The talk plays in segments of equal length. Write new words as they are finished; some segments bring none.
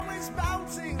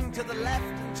to the left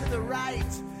and to the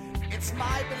right. It's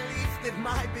my belief that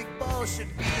my big balls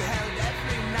should be held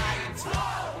every night.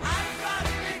 Whoa! I've got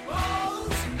big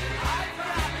balls! I've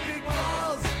got big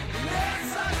balls! And they're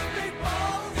such big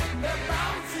balls! They're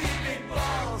bouncy big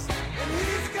balls! And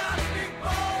he's got big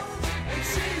balls! And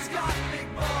she's got big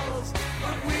balls!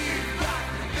 But we've got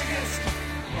the biggest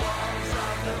balls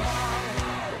of them all!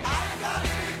 I've got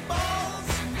big balls!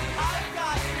 I've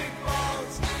got big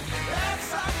balls! They're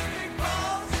such big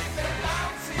balls! They're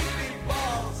bouncy big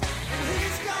balls! And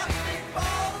he's got big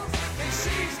balls! And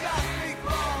she's got big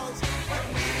balls! But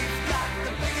we've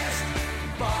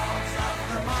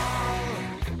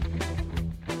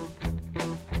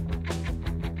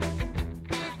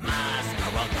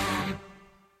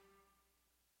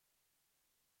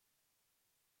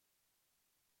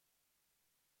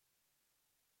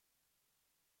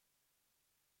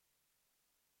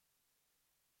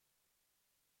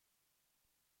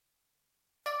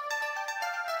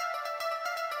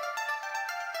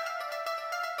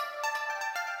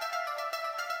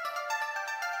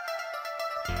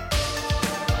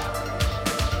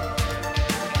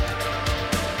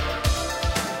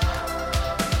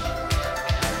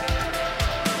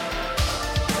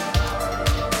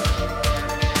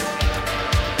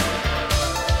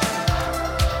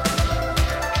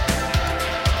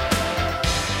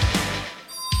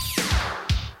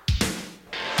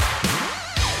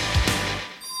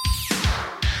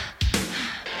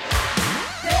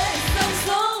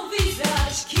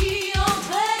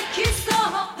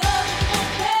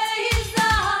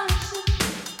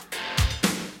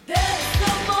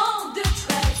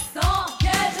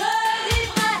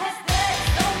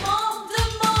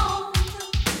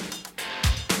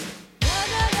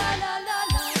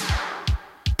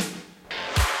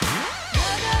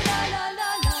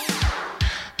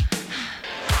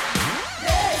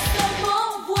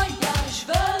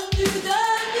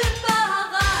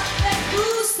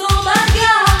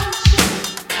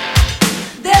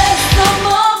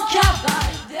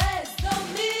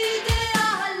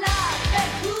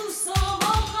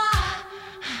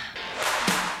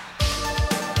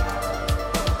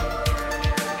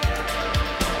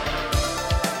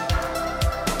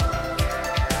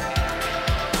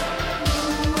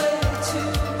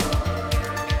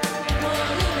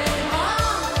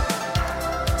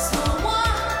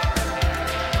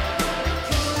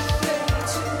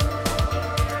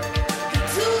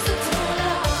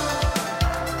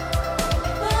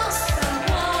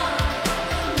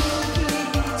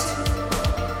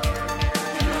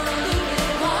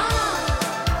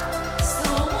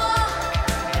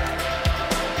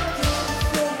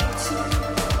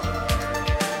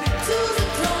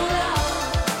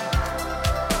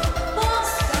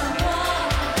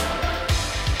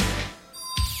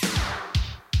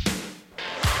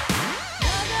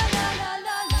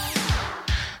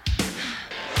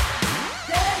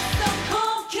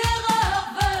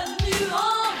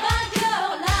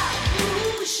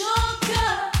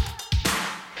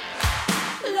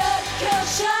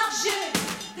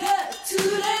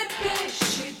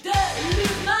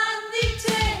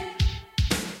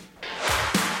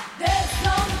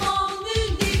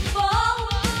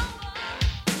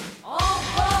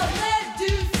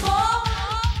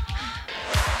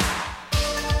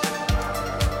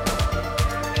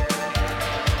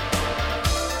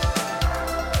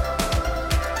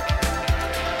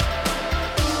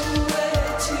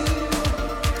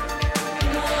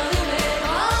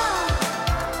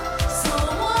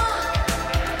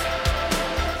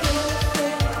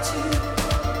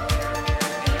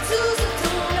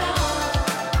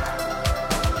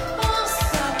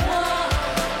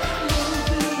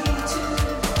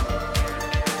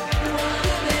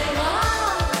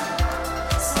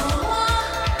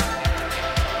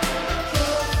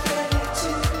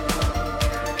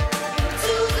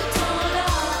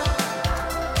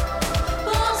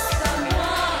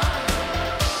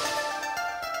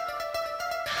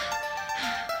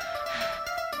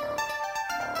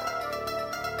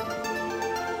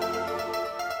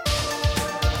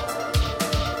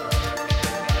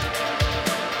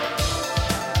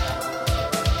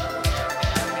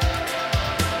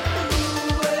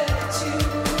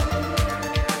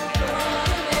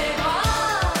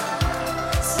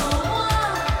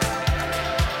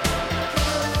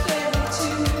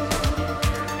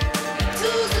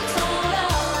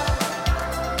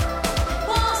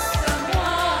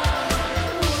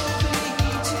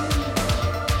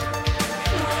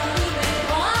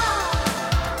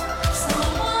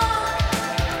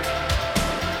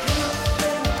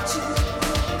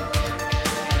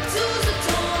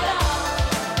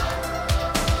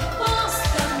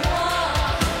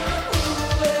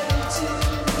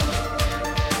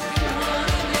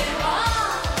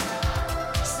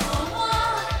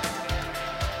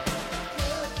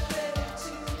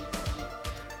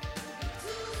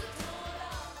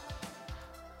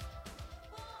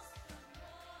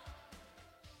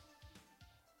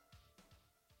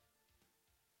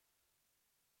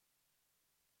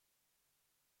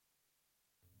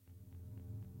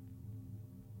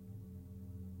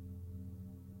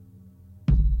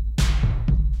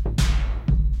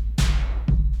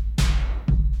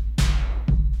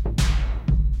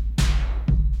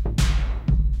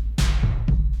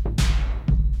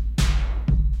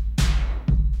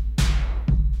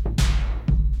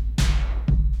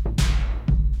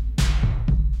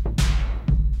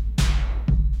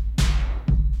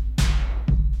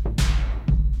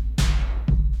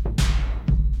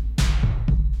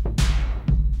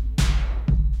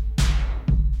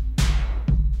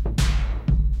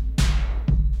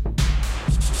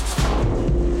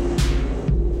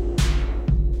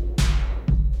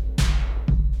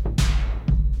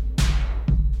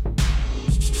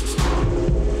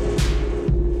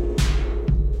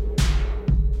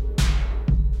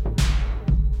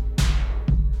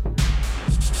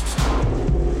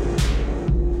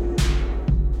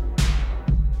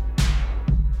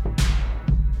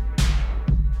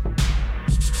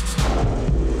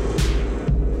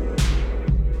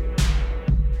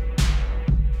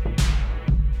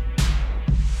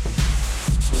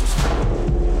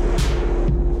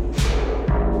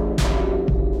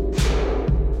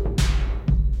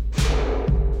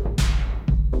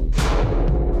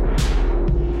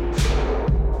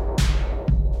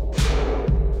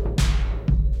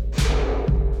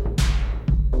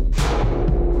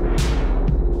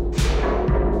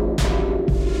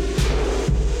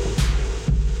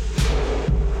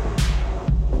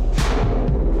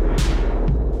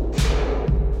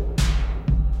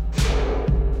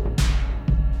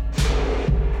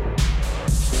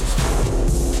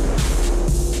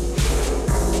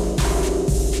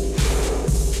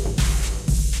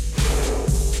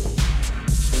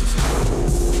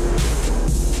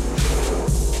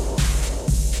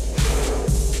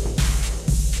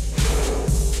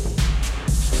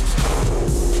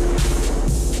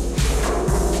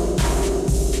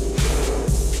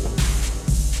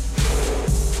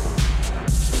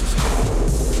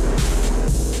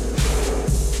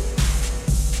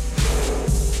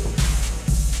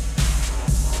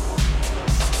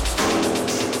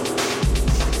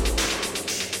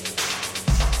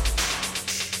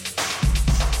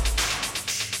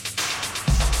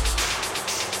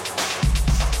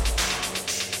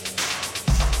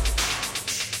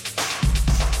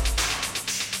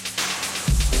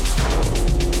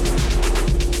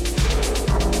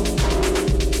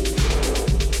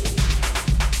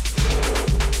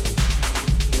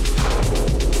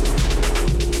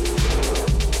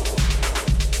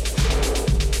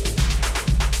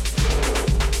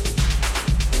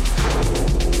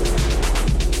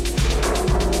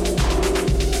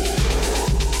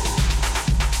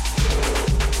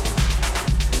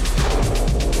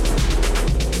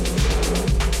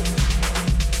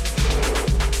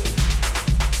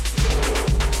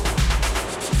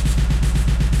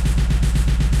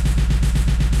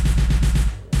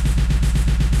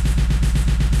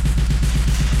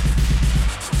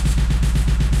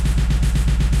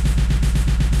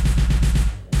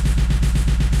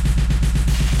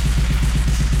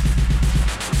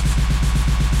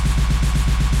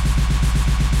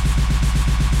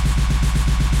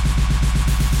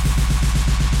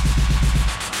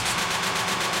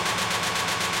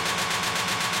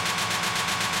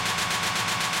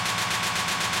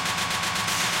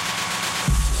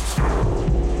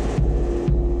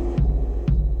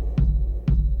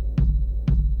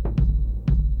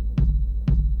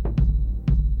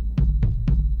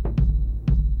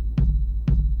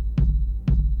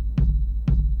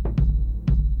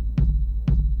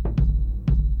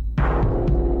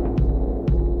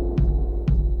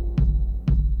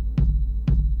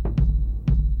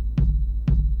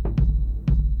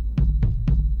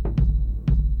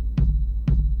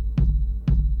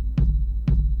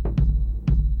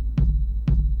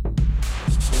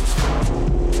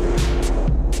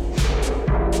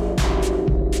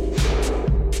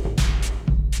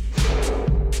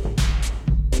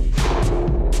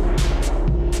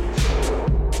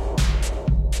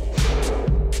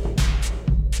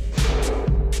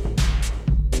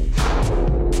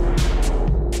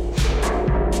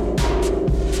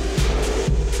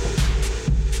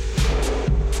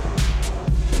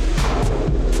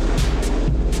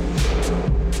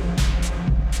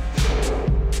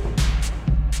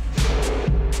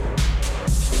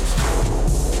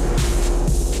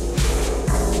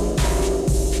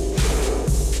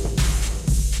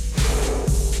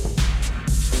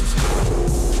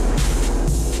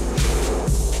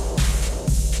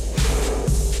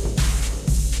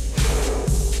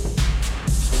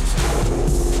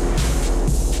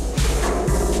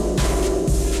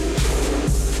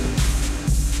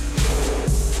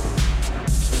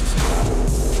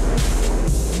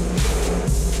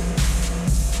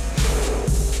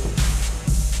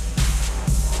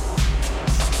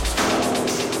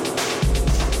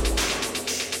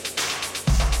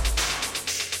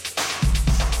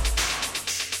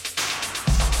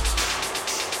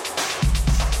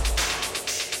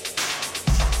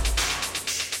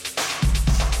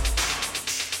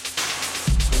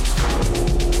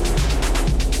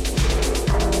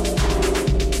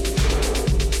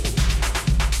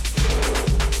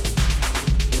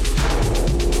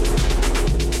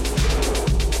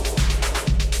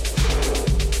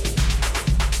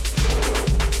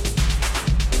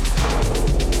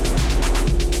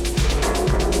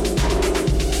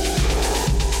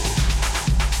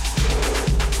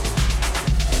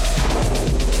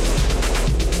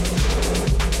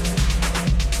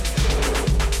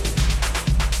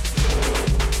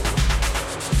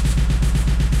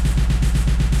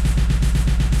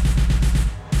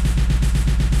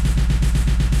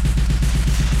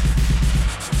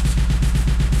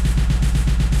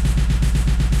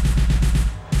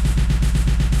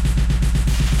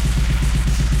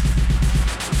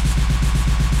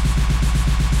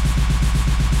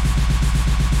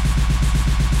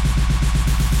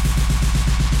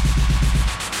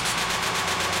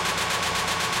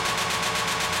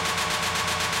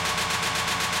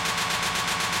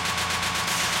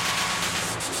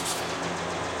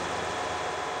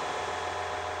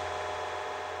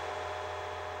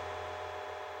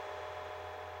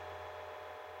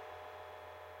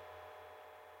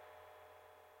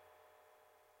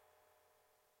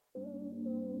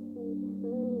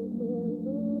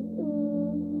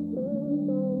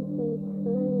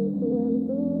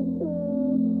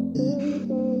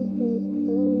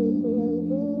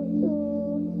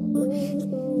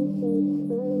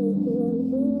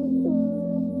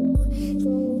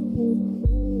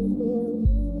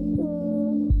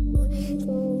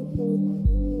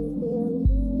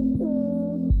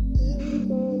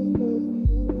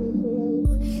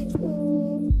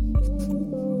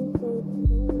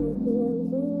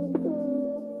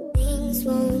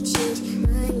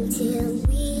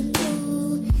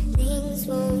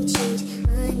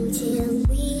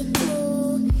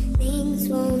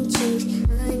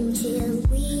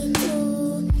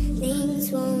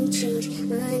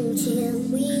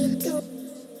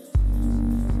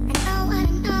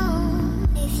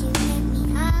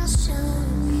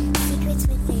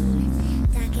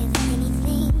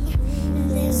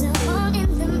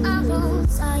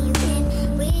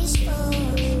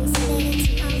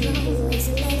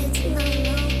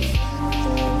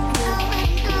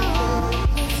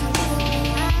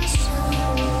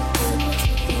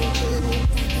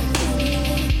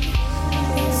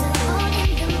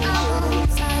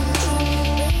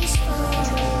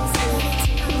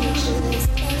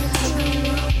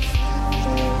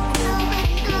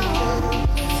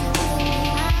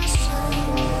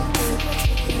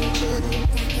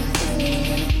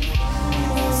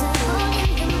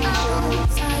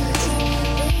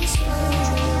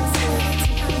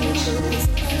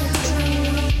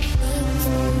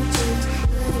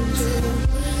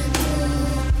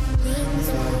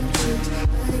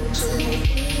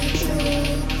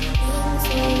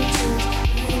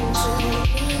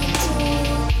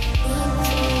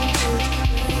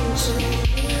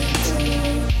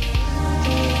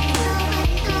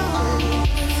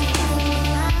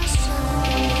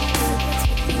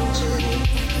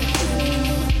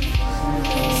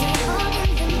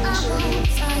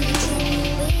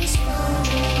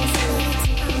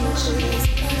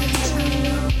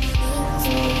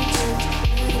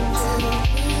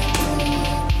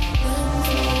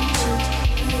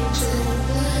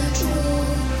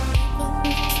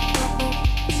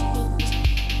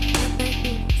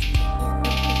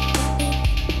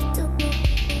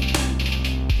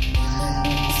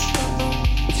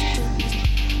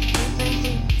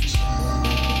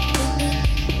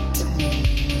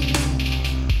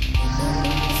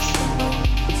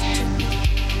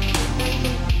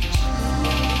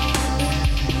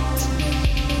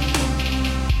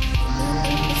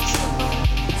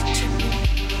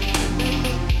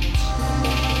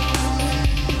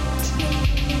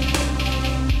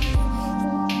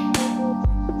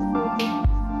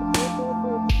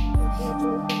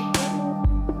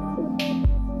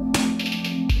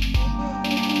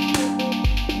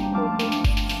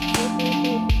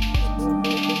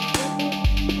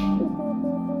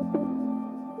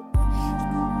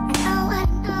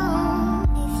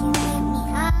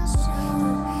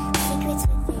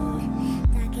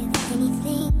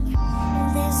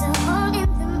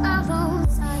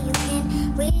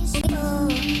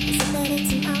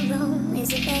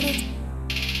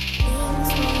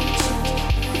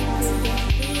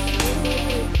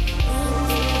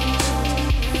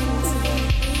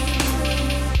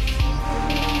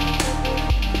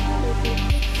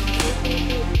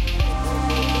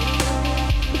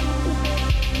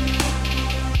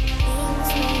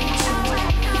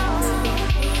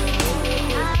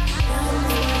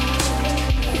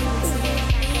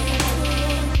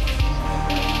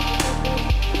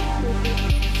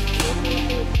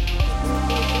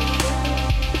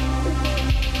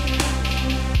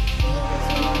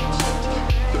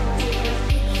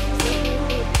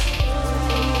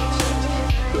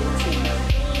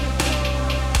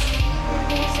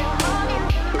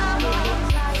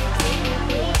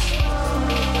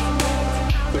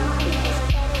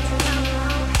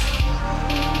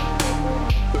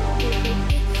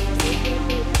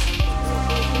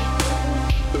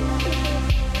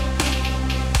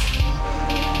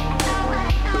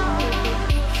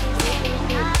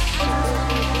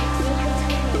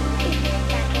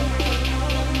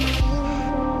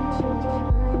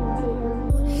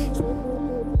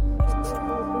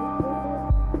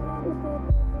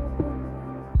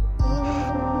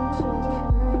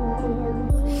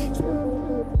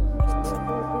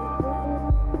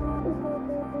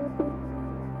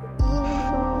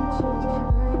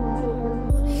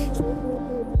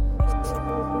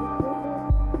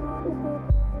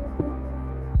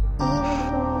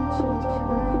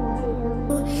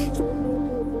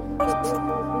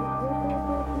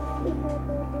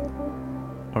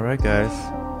Alright, guys.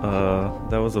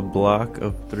 That was a block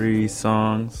of 3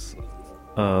 songs.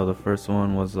 The first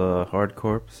one was Hard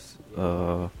Corpse.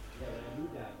 I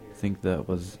think that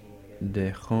was De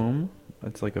Home.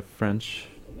 It's like a French.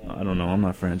 I don't know. I'm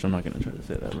not French. I'm not going to try to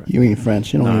say that right. You ain't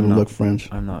French. You don't even look French.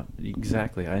 I'm not.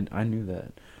 Exactly. I knew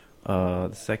that.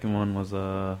 The second one was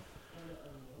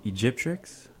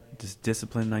Egyptrix.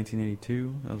 Discipline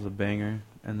 1982. That was a banger.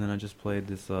 And then I just played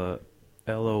this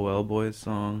LOL Boys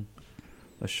song,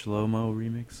 a Shlomo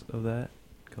remix of that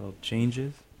called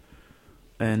Changes.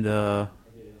 And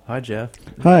hi, Jeff.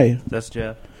 Hi. That's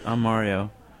Jeff. I'm Mario.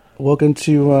 Welcome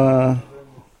to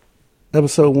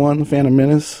episode 1, Phantom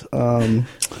Menace,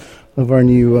 of our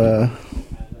new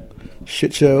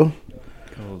shit show.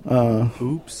 Called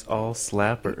Oops All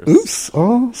Slappers. Oops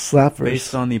All Slappers.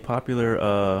 Based on the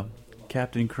popular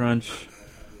Captain Crunch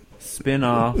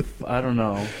spin-off. I don't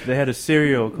know. They had a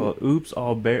cereal called Oops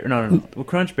All Berries. No,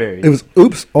 Crunch Berries. It was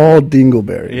Oops All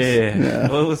Dingleberries. Yeah.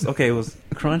 Well, it was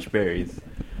Crunch Berries.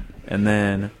 And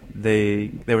then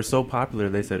they were so popular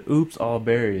they said Oops All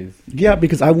Berries. Yeah,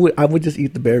 because I would just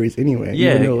eat the berries anyway.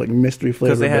 Yeah, even though, like, mystery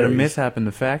flavor. Because they had berries. a mishap in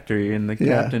the factory and the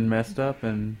captain messed up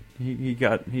and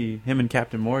him and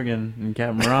Captain Morgan and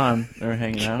Captain Ron are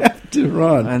hanging out. Captain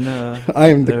Ron. And I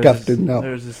am the captain now.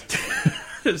 There's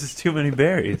just too many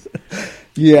berries.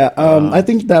 Yeah, I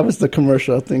think that was the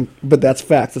commercial. I think, but that's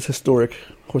facts. It's historic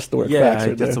facts.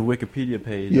 Right that's there. a Wikipedia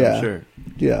page. Yeah, I'm sure.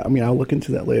 Yeah, I mean, I'll look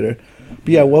into that later. But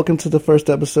yeah, welcome to the first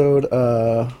episode.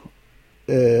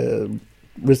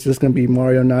 It's just gonna be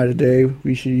Mario and I today.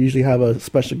 We should usually have a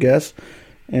special guest,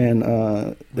 and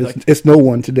it's no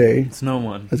one today. It's no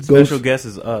one. It's special guest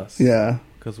is us. Yeah,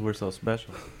 because we're so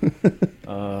special.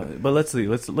 But let's see.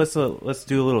 Let's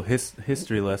do a little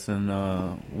history lesson.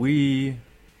 We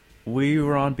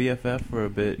were on BFF for a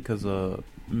bit because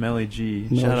Melly G.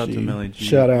 Shout out to Melly G.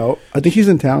 Shout out. I think she's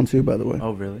in town too, by the way.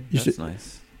 Oh, really? That's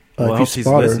nice. Well, I hope she's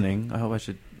listening. I hope I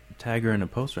should tag her in a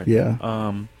post right now.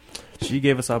 Yeah. She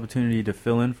gave us opportunity to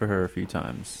fill in for her a few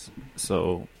times.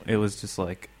 So it was just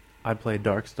like I played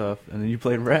dark stuff and then you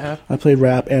played rap. I played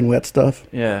rap and wet stuff.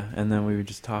 Yeah, and then we would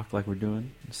just talk like we're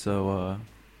doing. So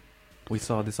we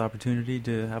saw this opportunity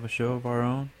to have a show of our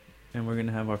own, and we're going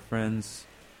to have our friends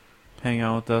hang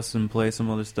out with us and play some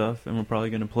other stuff, and we're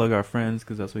probably going to plug our friends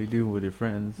because that's what you do with your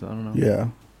friends. I don't know. Yeah.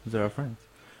 Because they're our friends.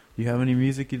 You have any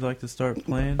music you'd like to start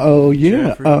playing? Oh,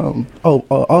 yeah.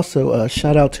 Also,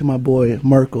 shout out to my boy,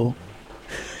 Merkel.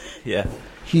 Yeah.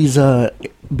 He's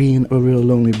being a real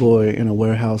lonely boy in a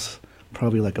warehouse,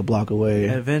 probably like a block away.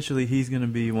 And eventually, he's going to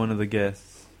be one of the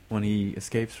guests when he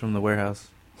escapes from the warehouse.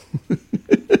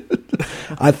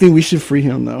 I think we should free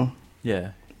him, though.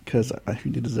 Yeah. Because I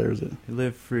think he deserves it.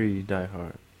 Live free, die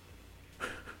hard.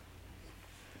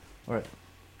 All right.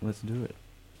 Let's do it.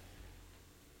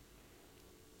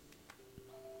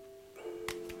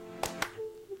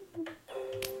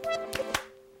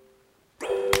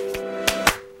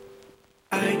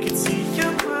 I can see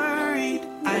you're worried,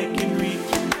 I can read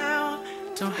you now.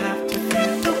 Don't have to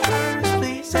feel the worst,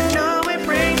 please. I know it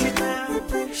brings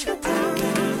you down.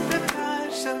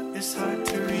 It's hard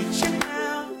to reach you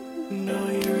now. Know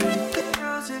you're in the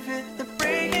throes of it, the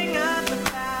breaking of the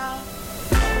cloud.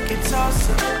 It's all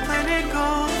so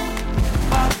clinical,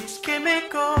 all these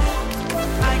chemicals.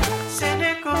 I get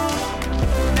cynical,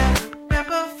 never been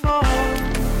before.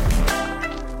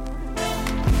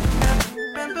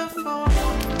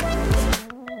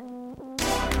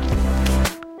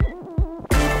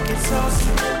 It's all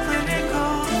so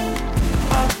clinical,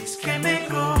 all these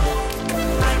chemicals.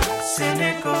 I'm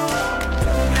cynical,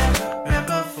 never been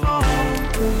before.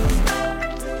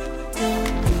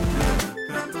 Never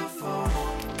been before.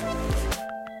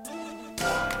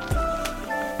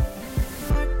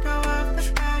 Let go of the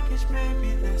baggage, maybe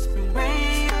that's been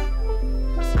waiting.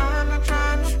 I'm not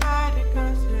trying to fight it,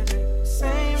 cause it ain't the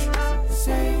same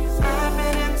love. I've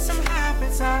been in some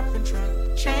habits, I've been trying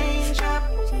to change up.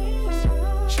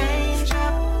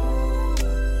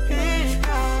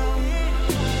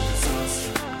 It's all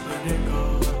so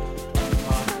clinical,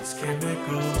 all these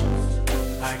chemicals.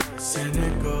 I get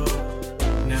cynical,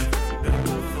 never been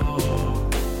before.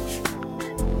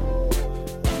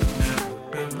 Never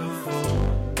been before.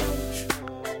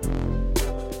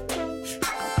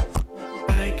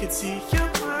 I can see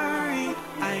you're worried,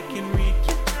 I can read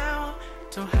you now.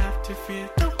 Don't have to fear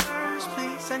the worst,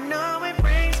 please. I know it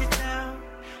brings you down.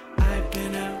 I've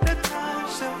been out of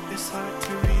touch, so it's hard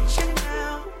to reach you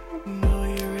now. Know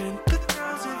you're in the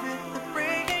throes of it, the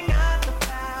breaking of the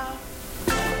cloud.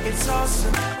 It's all so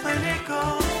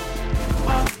clinical,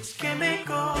 all these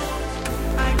chemicals.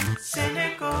 I'm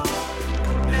cynical,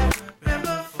 never been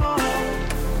before.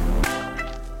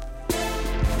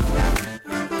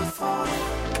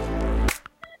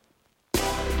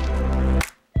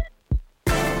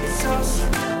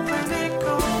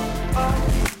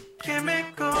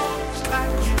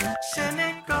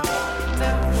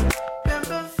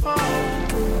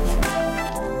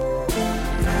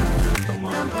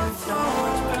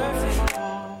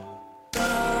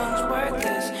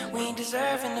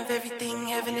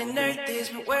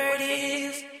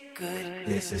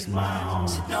 This is my home.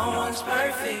 So no one's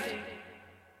perfect,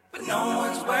 but no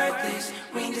one's worth this.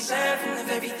 We ain't deserving of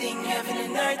everything heaven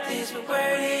and earth is, but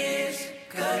where it is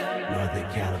good.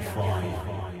 Northern California.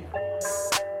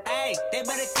 Hey, they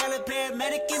better call a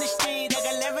paramedic in the street. I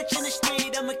got leverage in the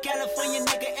street. I'm a California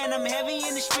nigga and I'm heavy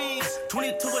in the streets.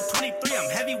 22 or 23, I'm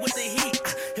heavy with the heat.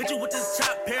 Hit you with this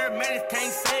chop, paramedics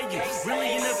can't save you.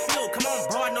 Really in the field, come on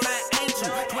bro, I know that ain't you.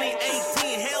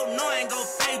 2018, hell no, I ain't gon'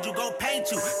 fade you, go paint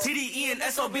you. TDE and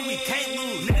SOB, we can't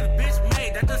lose. Niggas bitch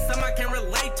made, that's just something I can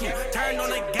relate to. Turn on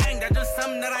the gang, that's just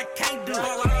something that I can't do.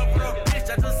 Fall out over a bitch,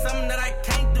 that's just something that I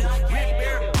can't do. Rip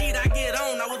bear beat, I get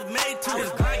on, I was made to.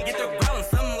 This grind, get the growling,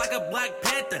 something like a Black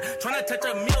Panther. Tryna touch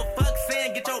a meal, fuck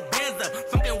saying, get your bands up.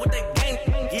 Fucking with the gang,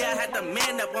 yeah, I had to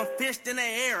man up. I'm fished in the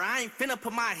air, I ain't finna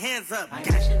put my hands up. I wish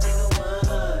a nigga would.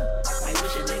 I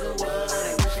wish a nigga would.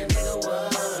 I wish a nigga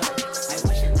would. I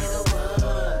wish a nigga would.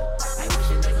 I wish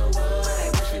a nigga would. I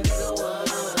wish a nigga would.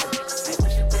 I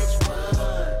wish a bitch would.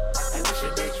 I wish a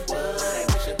bitch would. I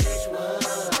wish a bitch would.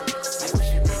 I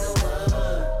wish a nigga would.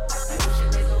 I wish a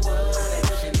nigga would. I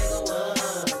wish a nigga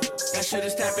would. That shit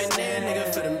is tapping in, nigga,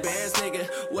 for them bands, nigga.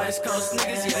 West Coast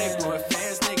niggas, yeah, they blowing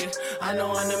fans, nigga. I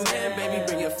know I'm the man, baby,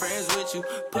 bring your friends with you.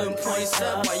 Putting points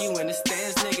up while you in the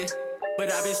stands, nigga. But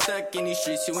I've been stuck in these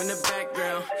streets, you in the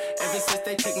background. Ever since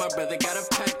they took my brother, got a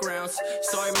pack rounds.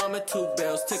 Sorry mama, 2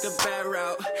 bills, took a bad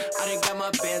route. I done got my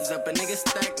bands up, a nigga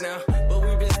stacked now. But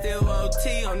we been still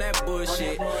OT on that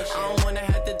bullshit. I don't wanna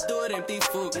have to do it, empty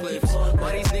full clips.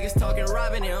 Why these niggas talking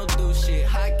robbing, they don't do shit.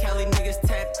 High Cali niggas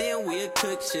tapped in, we a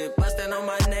cook shit. Bustin' on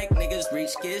my neck, niggas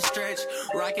reach, get stretched.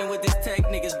 Rockin' with this tech,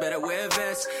 niggas better wear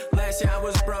vests. Last year I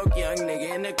was broke, young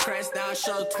nigga in the crest. Now I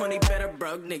show 20 better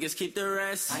broke, niggas keep the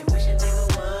rest. I wish a nigga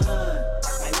would.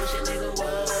 I wish a nigga would.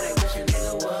 I wish a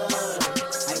nigga would.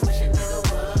 I wish a nigga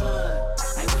would.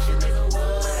 I wish a nigga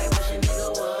would. I wish a nigga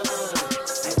would.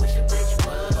 I wish a bitch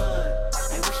would.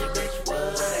 I wish a bitch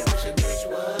would. I wish a bitch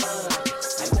would.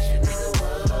 I wish a nigga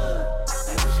would. I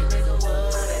wish a nigga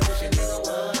would. I wish a nigga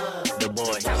would. The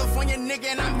boy. California nigga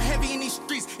and I'm heavy in these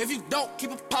streets. If you don't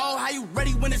keep a pole, how you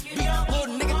ready when it's beat?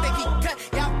 Little nigga think he cut,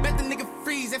 yeah, I bet the nigga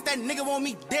freeze. If that nigga want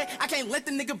me dead, I can't let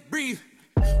the nigga breathe.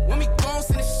 When we gon'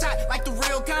 send a shot like the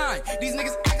real kind. These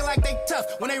niggas acting like they tough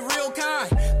when they real kind.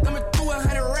 Thumbing through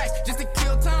 100 racks just to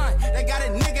kill time. They got a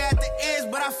nigga at the edge,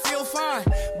 but I feel fine.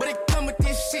 But it come with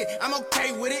this shit, I'm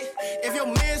okay with it. If your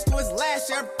man's to his last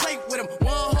year, plate with him.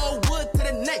 One whole wood to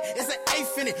the neck, it's an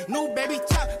eighth in it. New baby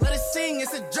chop, let it sing,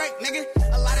 it's a Drake, nigga.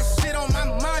 A lot of shit on my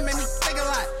mind made me think a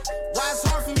lot. Why it's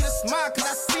hard for me to smile, cause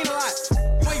I seen a lot.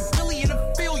 You ain't really in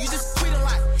the field, you just tweet a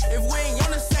lot. If we ain't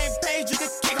on the same page, you can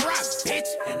kick a rock, bitch.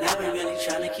 And I've been really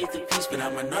trying to keep the peace, but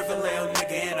I'm a North Vallejo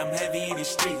nigga and I'm heavy in the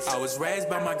streets. I was raised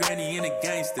by my granny and the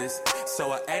gangsters,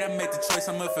 so I made the choice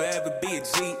I'ma forever be a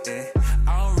G. And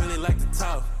I don't really like to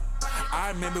talk. I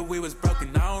remember we was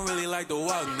broken, I don't really like to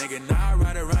walk, nigga. Now I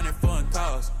ride around in foreign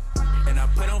cars. And I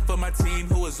put on for my team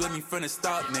who was with me from the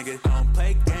start, nigga. I don't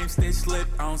play games, stay slip,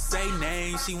 I don't say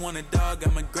names. She want a dog,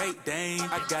 I'm a Great Dane.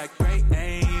 I got great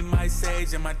aim, my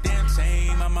sage and my damn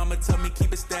chain. My mama told me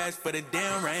keep a stash for the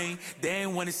damn rain. They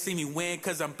ain't wanna see me win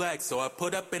cause I'm black, so I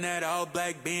put up in that all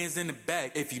black Benz in the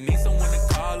back. If you need someone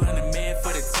to call, I'm the man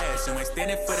for the task. You ain't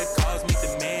standing for the cause, meet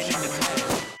the man in the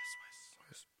mask.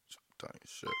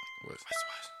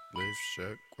 Live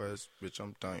Shack West, bitch,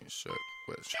 I'm dying Shack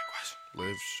West.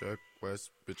 Live Shack West,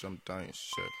 bitch, I'm dying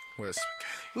Shack West.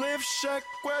 Live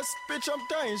Shack West, bitch, I'm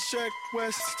dying Shack West.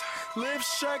 Live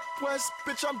Shack West,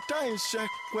 bitch, I'm dying Shack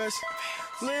West.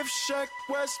 Live Shack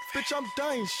West, bitch, I'm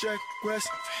dying Shack West.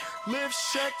 Live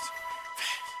Shack.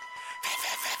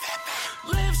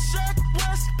 Live Shack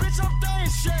West, bitch, I'm dying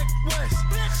Shack West.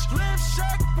 Bitch, live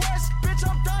Shack West, bitch,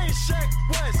 I'm dying Shack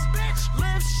West. Bitch,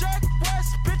 live Shack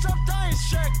West, bitch, I'm dying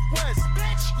Shack West.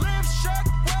 Bitch, live Shack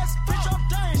West, bitch, I'm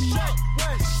dying Shack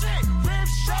West. Live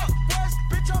Shack West,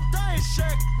 bitch, I'm dying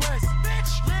Shack West.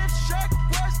 Bitch, live Shack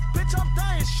West, bitch, I'm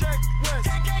dying Shack West.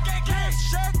 Live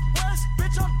Shack West,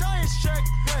 bitch, I'm dying Shack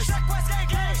West. Shack West,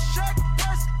 live Shack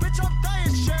West, bitch, I'm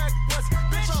dying Shack West.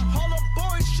 Bitch, I'm Harlem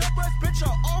boy, Shack West, bitch,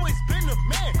 I always been the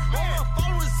man. All my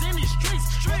followers in these streets,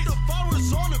 put the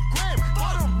followers on the gram.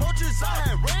 Bottom roaches, I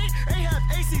had rain, ain't have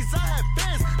ACs, I had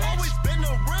bands. Always been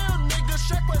a real nigga,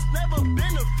 Shack West never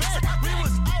been a fan. We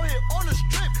was out here on the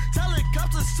strip, telling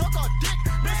cops to suck our dick.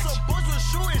 Then some boys was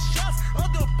shooting shots,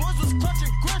 other boys was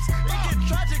clutching grips. It get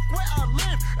tragic where I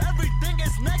live, everything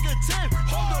is negative.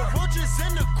 Hold the roaches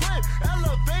in the crib,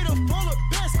 elevator full of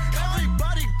bits.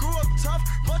 Everybody grew up tough,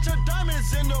 bunch of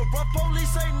diamonds in the rough.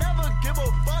 Police ain't never give a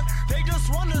fuck, they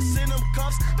just wanna send them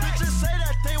cuffs. Bitches say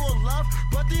that they will love,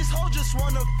 but these these hoes just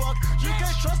wanna fuck. You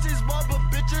can't trust these mother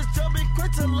bitches. Tell me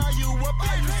quick to line you up.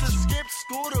 I used to skip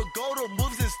school to go to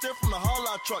movies and steal from the haul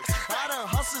out trucks. I done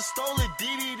hustled, stolen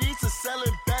DVDs to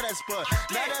selling badass, but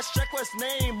now that Check West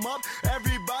name up,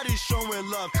 everybody showing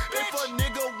love. If a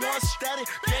nigga wants static,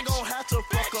 they gon' have to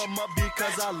fuck him up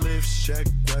because I live Check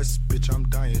West, bitch, I'm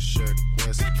dying Check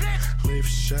West. Live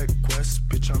Check West,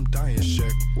 bitch, I'm dying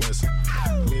Check West.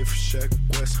 Live Check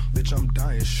West, bitch, I'm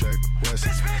dying Check West.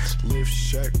 Live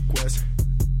Check West.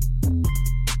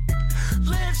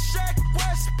 Live Check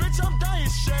West, bitch, I'm dying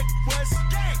Check West.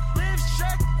 Live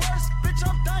Check West, bitch,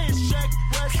 I'm dying Check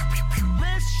West.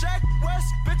 Live Check West,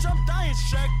 bitch, I'm dying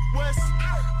Check West.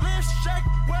 Live Check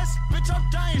West, bitch, I'm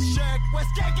dying Check West.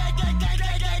 Gang, gang, gang, gang,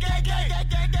 gang, gang, gang,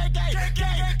 gang, gang, gang,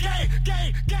 gang,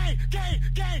 gang, gang, gang,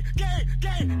 gang, gang,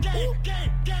 gang, gang,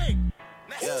 gang, gang.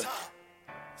 Yeah.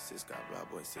 Sis got blah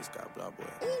boy, sis got blah boy.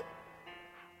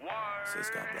 Sis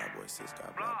got blah boy, sis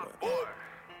got blah boy.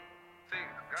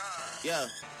 Yeah.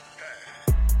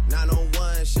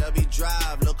 901 Shelby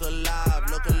Drive, look alive,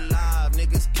 look alive.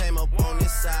 Niggas came up on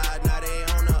this side, now they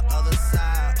on the other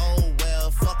side. Oh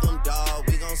well, fuck them, dawg.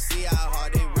 We gon' see how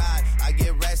hard they ride. I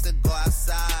get racks to go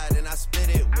outside, and I split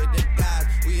it with the guys.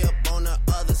 We up on the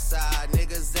other side,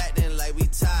 niggas acting like we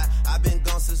tied. I been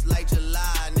gone since like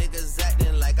July, niggas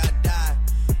acting like I died.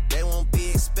 They won't be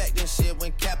expecting shit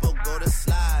when Capo go to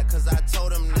slide. Cause I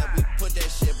told them that we put that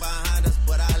shit behind us,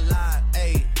 but I lied.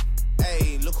 Ayy,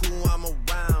 ayy, look who I'm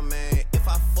around, man. If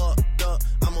I fucked up,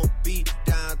 I'ma be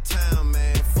downtown,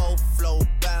 man. Full flow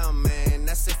bound, man.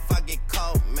 That's if I get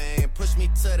caught, man. Push me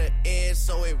to the edge,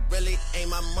 so it really ain't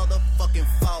my motherfucking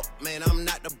fault, man. I'm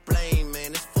not to blame,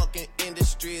 man. This fucking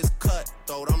industry is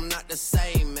cutthroat. I'm not the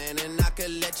same, man. And I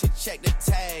could let you check the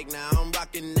tag now. I'm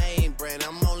rocking name brand.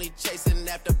 I'm only chasing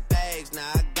after bags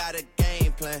now. I got a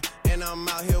game plan, and I'm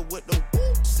out here with the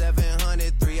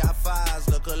 700 3i5s.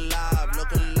 Look alive,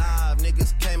 look alive.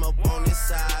 Niggas came up on this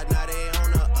side, now they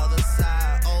on the other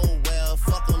side. Oh well,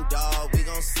 fuck them, dawg. We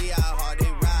gon' see how hard they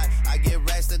ride. I get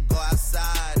racks to go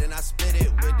outside, and I split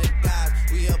it with the guys.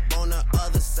 We up on the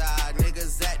other side,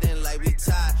 niggas acting like we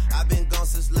tied. I been gone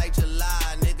since like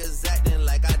July, niggas acting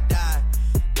like I died.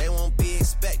 They won't be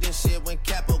expecting shit when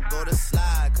Capo go to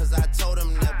slide. Cause I told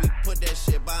them that we put that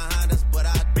shit behind us, but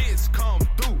I bitch come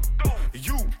through,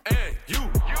 you and you.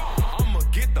 I'ma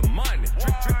get the money,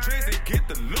 Drizzy get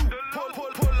the loot.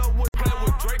 Pull up with play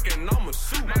with Drake and I'ma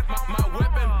shoot. My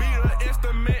weapon be the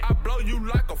instrument, I blow you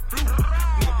like a flute.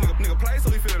 Nigga play so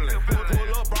he feelin'.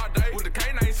 Pull up broad day with the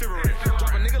canine shivering. Drop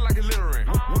a nigga like he littering.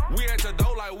 We at the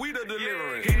door like we the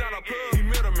delivering. He not a plug, he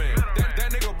middleman.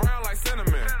 That nigga brown like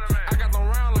cinnamon. I got them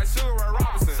round like Sugar Ray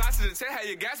Robinson. Sausage check how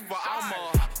you gas for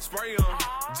I'ma spray 'em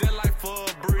just like for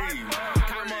a breeze.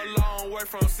 Came a long way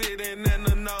from sitting in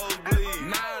the nosebleed.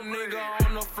 Now a nigga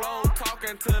on the floor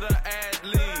talking to the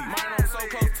athlete. Mine I'm so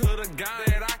close to the gun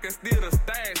that I can steal the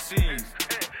stash sheets.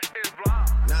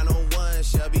 901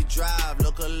 Shelby Drive,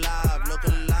 look alive, look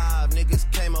alive. Niggas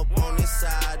came up on this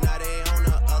side, now they on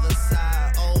the other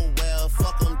side. Oh well,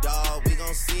 fuck them, dawg. We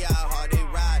gon' see how hard they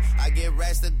ride. I get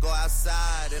racks to go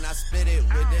outside, and I split it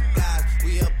with the guys.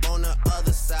 We up on the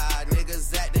other side,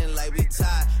 niggas acting like we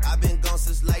tied. I been gone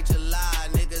since like July,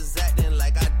 niggas acting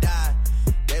like I died.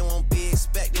 They won't be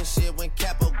expecting shit when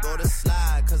Capo go to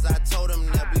slide. Cause I told them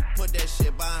that we put that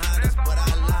shit behind us, but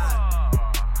I lied.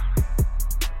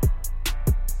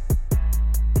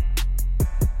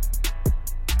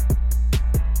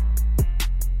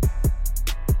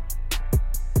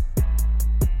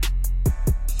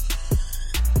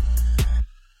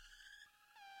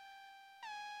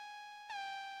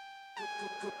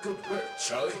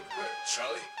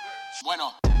 Charlie.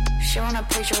 Bueno. She want a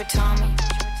picture with Tommy.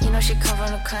 You know she come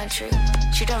from the country.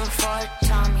 She never afford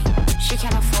Tommy. She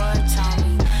can't afford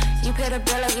Tommy. You pay the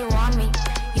bill like you want me.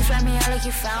 You fly me out like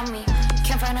you found me.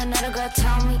 Can't find another girl,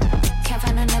 tell me. Can't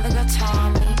find another girl,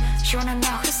 Tommy. She wanna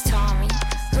know who's Tommy.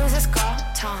 Who's this girl,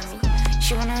 Tommy?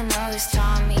 She wanna know who's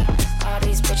Tommy. All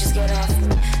these bitches get off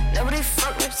me. Nobody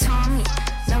fuck like Tommy.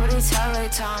 Nobody talk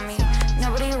like Tommy.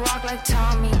 Nobody walk like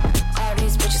Tommy. All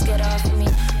these bitches get off me.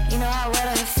 You know I wear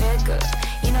her figure.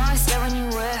 You know I stare when you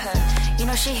with her. You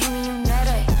know she hit me, you know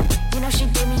that. You know she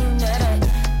did me, you know that.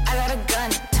 I got a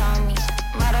gun, Tommy.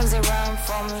 My dogs are run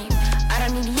for me. I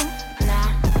don't need you,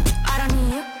 nah. I don't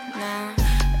need you, nah.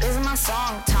 This is my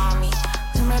song, Tommy.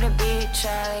 Who made a beat,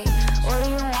 Charlie? What do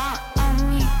you want on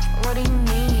me? What do you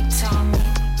need, Tommy?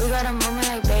 We got a movement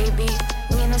like baby.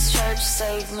 Me in this church,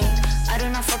 save me. I do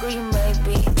not fuck with you,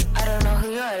 maybe. I don't know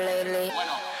who you are lately.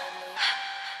 Bueno.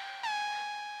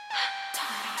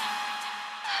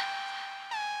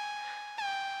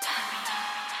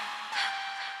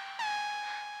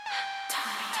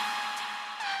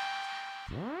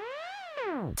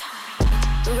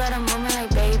 We got a moment like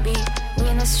baby. We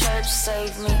in this church,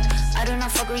 save me. I do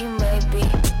not fuck with you, maybe.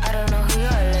 I don't know who you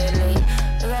are lately.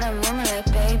 We got a moment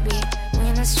like baby. We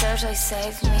in this church, like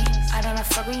save me. I don't know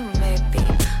fuck with you, maybe.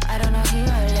 I don't know who you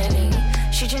are lately.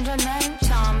 She changed her name,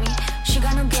 Tommy. She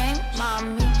got no game,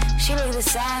 mommy. She look the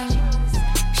same.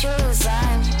 She look the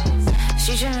same.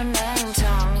 She changed her name,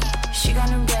 Tommy. She got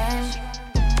no game.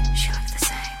 She look the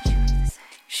same.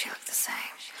 She look the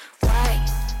same. Why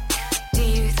do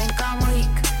you think I'm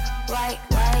weak? Why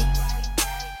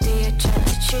do you turn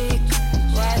the cheek?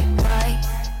 Why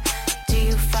do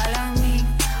you follow me?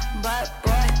 But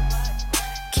boy,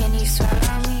 can you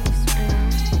swallow me?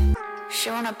 She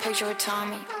want a picture with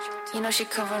Tommy. You know she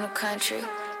come from the country.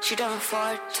 She don't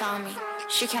afford Tommy.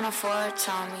 She can't afford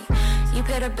Tommy. You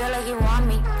pay the bill like you want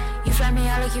me. You fly me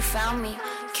out like you found me.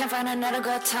 Can't find another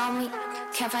girl, tell me.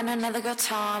 Can't find another girl,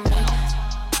 Tommy.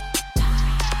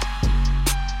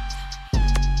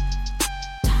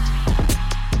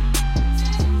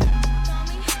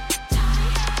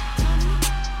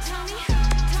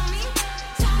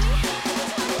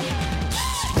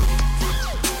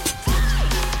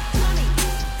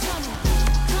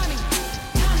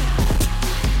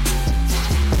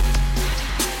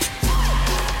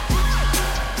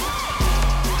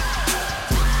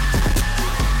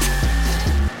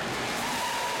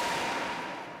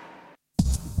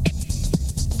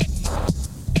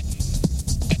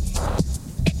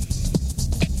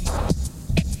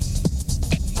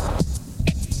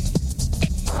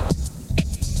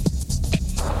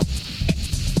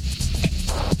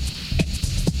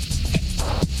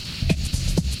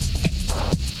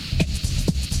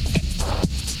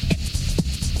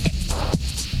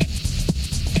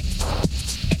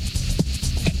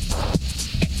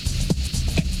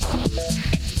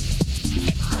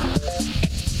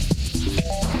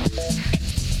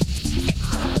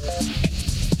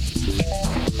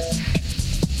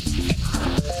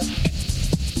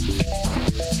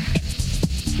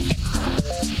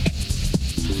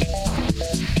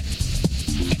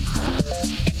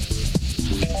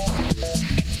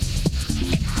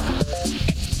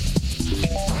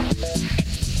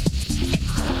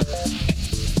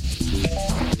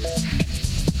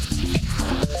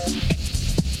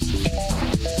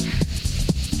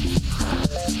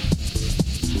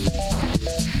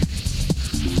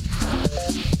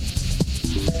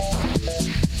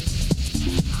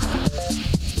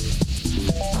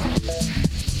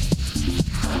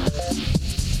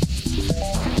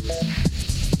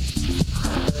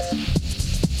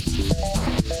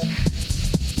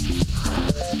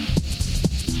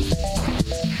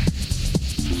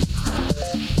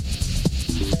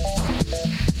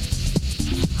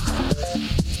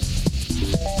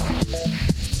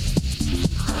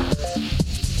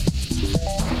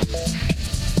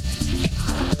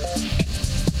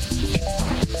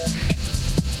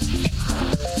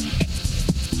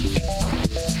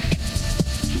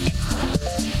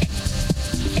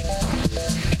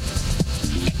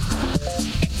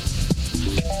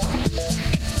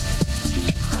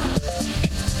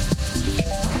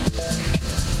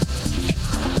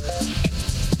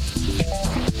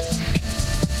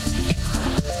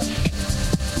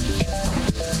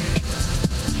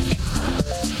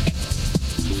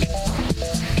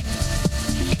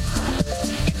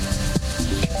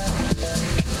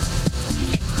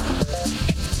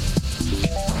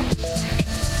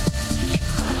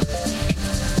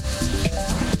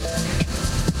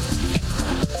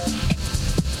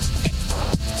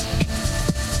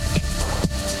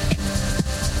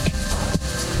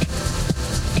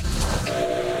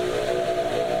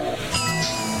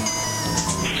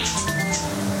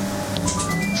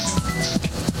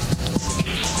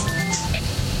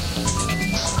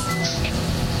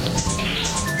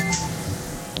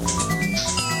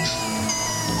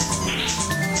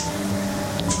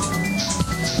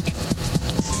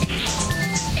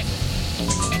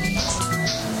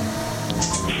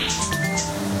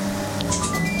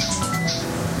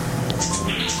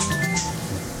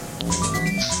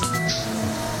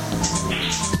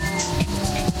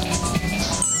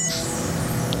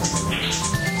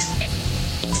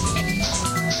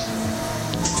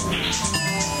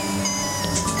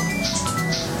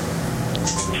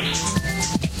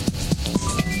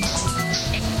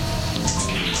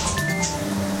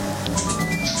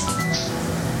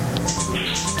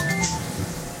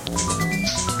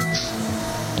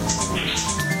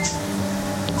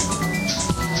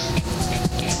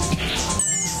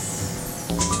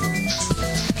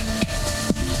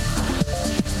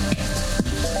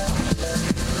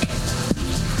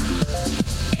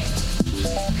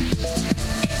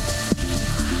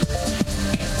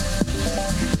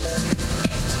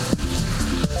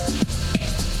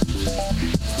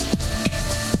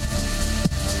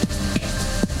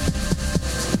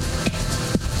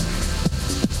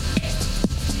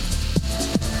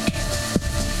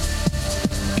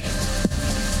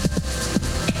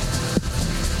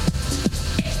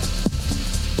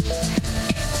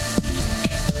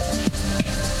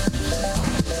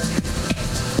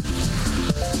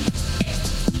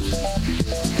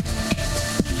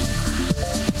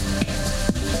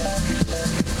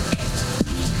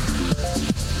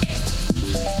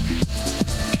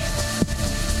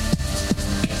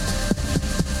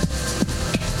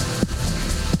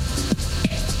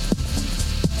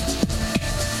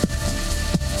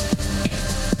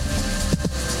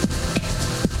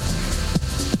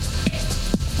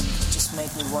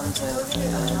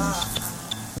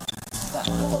 that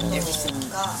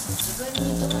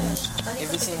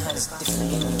everything has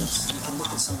different meanings. You can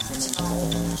look at something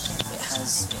and it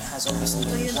has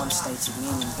obviously one stated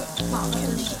meaning, but it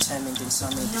can be determined in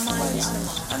so many different ways.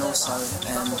 And also,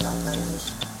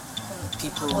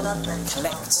 people collect and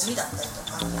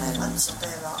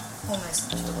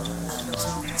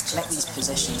collect these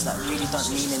possessions that really don't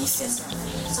mean anything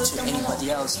to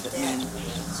anybody else, but mean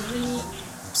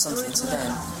something to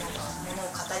them.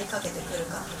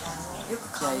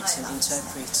 Yeah, to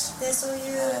interpret or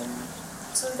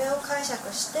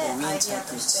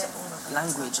reinterpret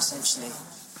language, essentially.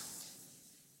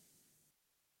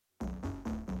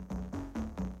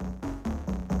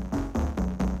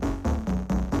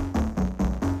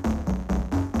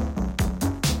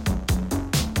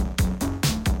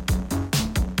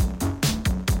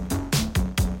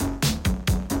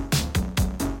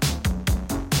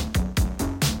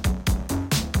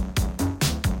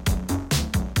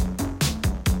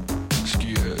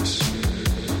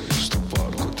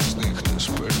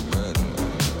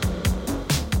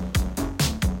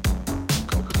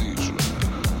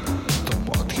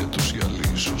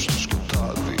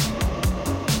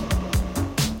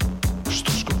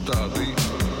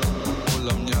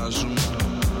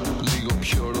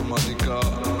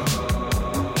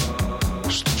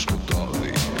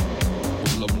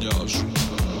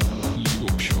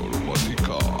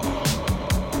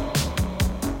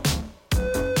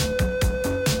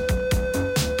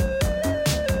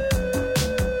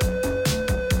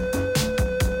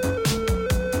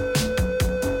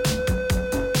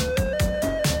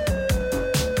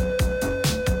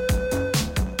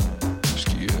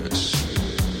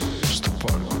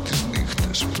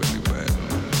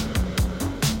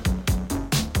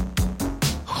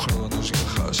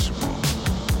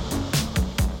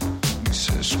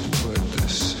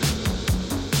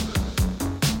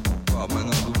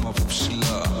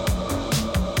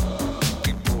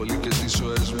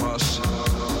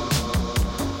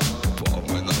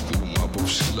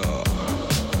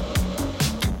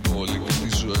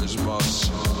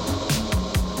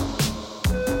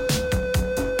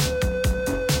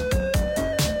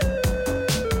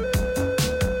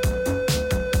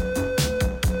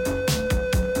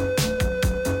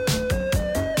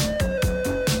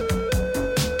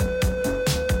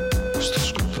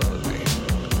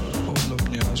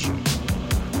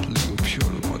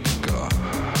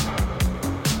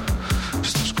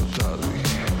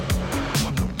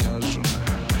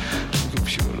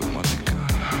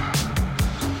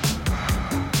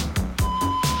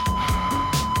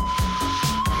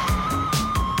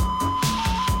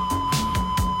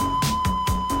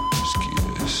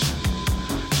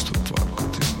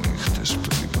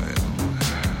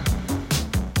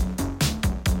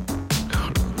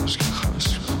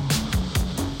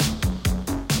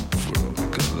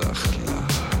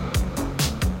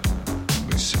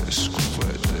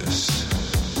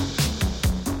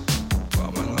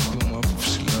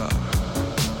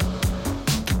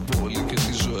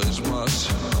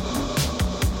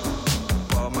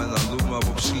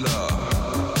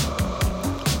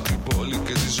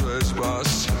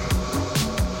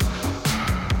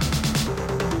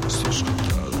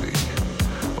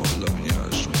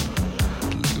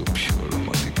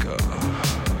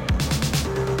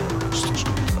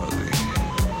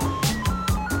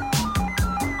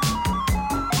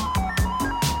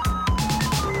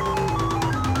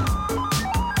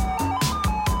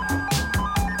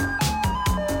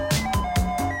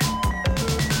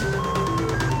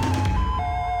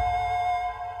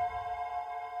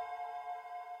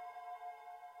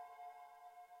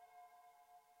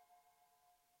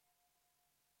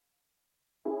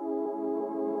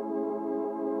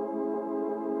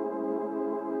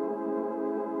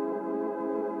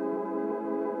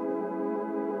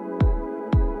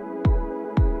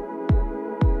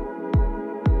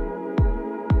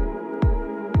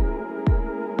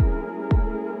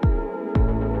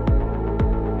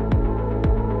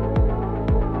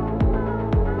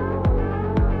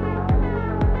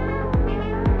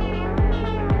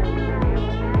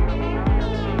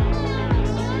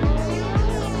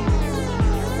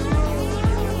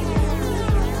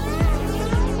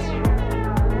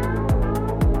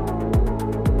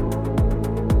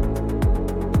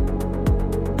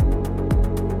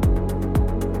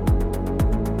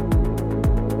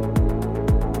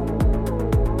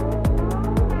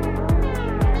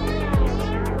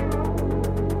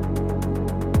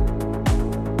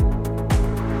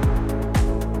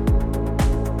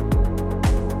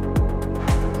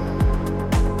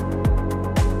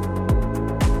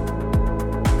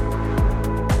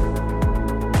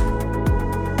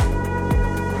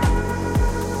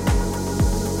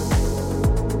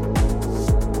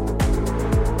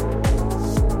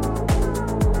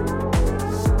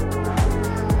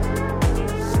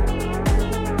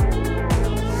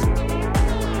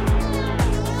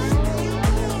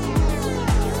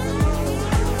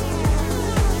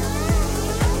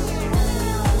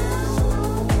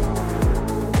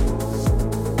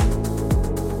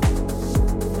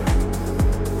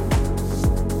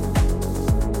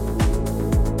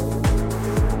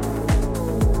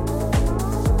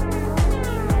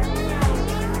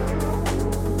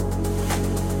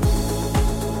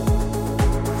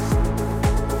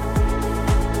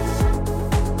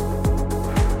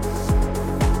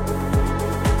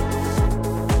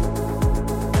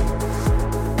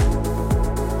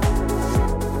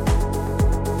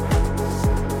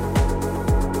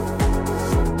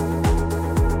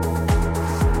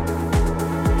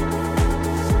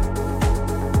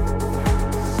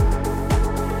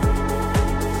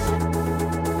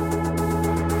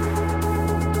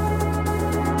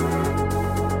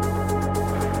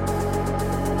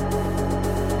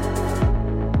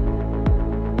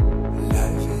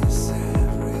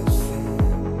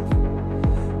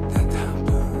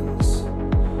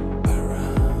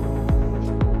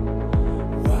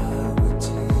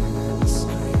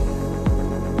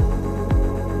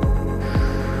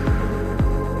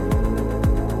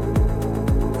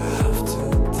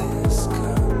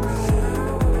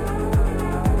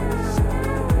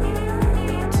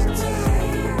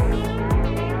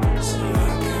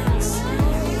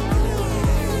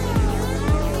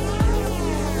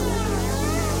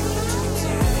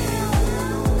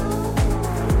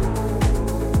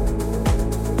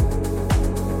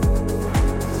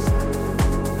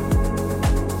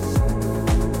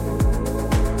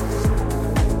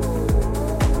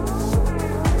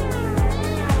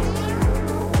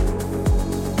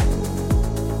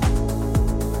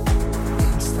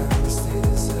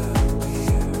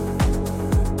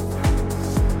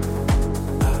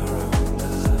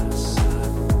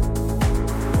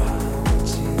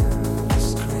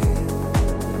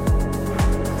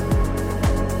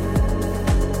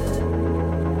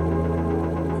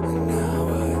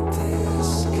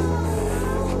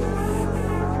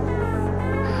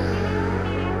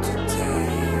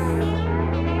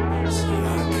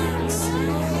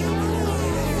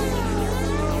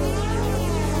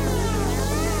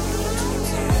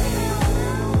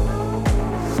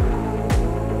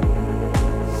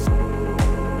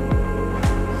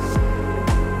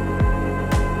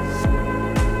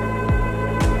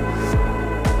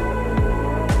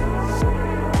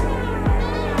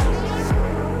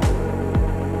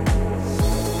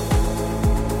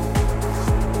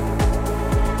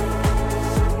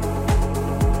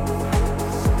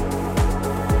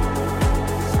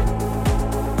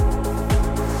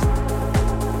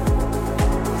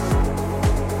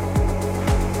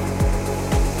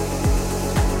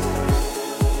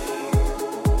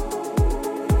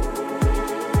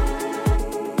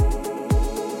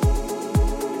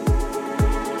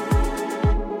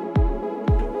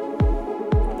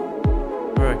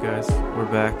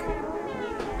 back.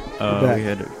 back. We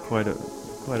had quite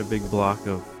a big block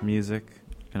of music,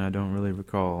 and I don't really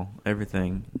recall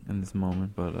everything in this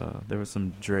moment, but there was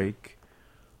some Drake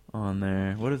on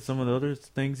there. What are some of the other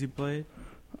things you played?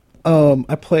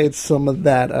 I played some of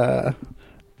that. I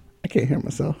can't hear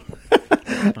myself.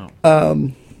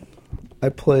 I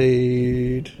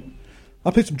played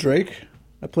some Drake.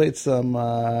 I played some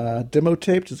demo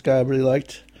tape. This guy I really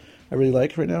like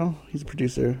right now. He's a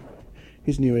producer.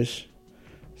 He's newish.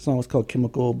 The song was called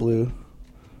Chemical Blue.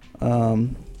 Yeah,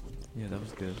 that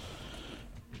was good.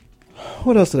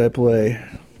 What else did I play?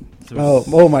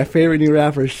 My favorite new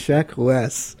rapper, Sheck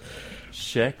West.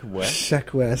 Sheck West?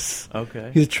 Sheck West.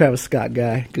 Okay. He's a Travis Scott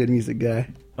guy. Good music guy.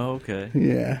 Oh, okay.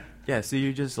 Yeah. Yeah, so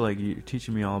you're just you're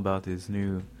teaching me all about these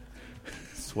new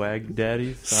swag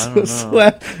daddies. I don't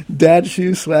know. Dad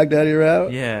shoe, swag daddy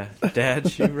rap? Yeah, dad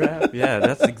shoe rap. Yeah,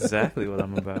 that's exactly what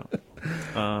I'm about.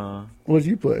 What did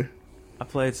you play? I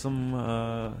played some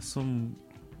the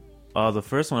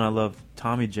first one I love,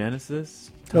 Tommy Genesis.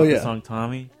 The song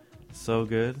Tommy. So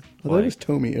good. I thought it was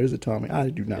Tommy. Or is it Tommy? I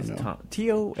do not know. Tommy?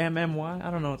 I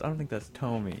don't know. I don't think that's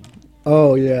Tommy.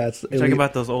 Oh, yeah. You're talking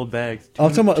about those old bags.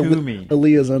 I'm talking about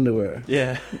Aaliyah's underwear.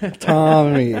 Yeah.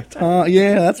 Tommy.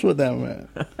 Yeah, that's what that meant.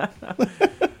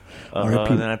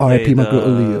 R.I.P. my girl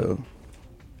Aaliyah.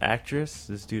 Actress.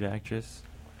 This dude, actress.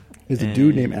 Is a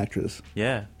dude named Actress.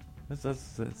 Yeah. It's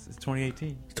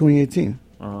 2018. It's 2018.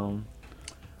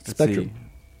 Let's see.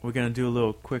 We're going to do a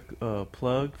little quick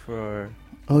plug for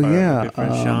our good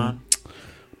friend Sean.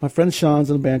 My friend Sean's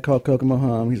in a band called Kokomo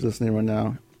Hum. He's listening right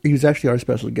now. He was actually our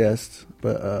special guest,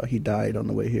 but he died on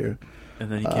the way here.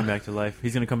 And then he came back to life.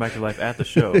 He's going to come back to life at the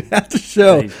show. At the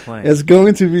show. He's playing. It's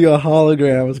going to be a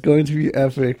hologram. It's going to be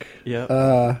epic.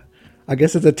 Yeah. I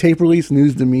guess it's a tape release,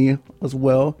 news to me as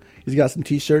well. He's got some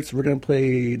T-shirts. We're going to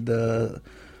play the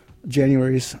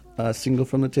January's single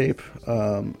from the tape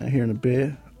here in a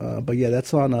bit. But yeah,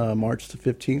 that's on March the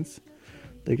 15th.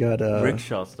 They got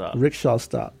Rickshaw Stop.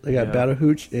 They got Battle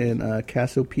Hooch and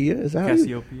Cassiopeia. Is that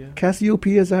Cassiopeia?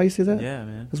 Cassiopeia, is that how you say that? Yeah,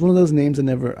 man. It's one of those names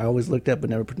I always looked at but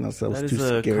never pronounced. I was too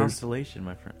scared. That is a constellation,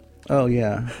 my friend. Oh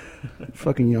yeah,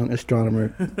 fucking young astronomer.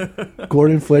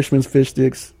 Gordon Fleshman's fish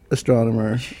sticks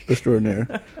astronomer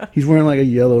extraordinaire. He's wearing like a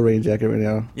yellow rain jacket right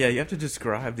now. Yeah, you have to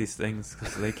describe these things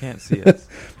because they can't see us.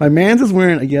 My man's is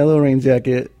wearing a yellow rain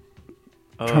jacket.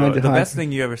 The best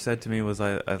thing you ever said to me was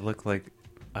I look like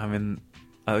I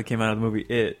came out of the movie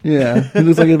It. Yeah, he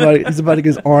looks like he's about to get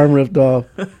his arm ripped off.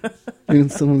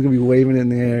 And someone's gonna be waving in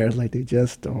the air like they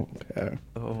just don't care.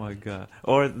 Oh my god!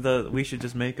 Or we should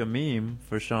just make a meme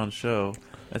for Sean's show.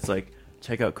 It's like,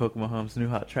 check out Kokomo Hum's new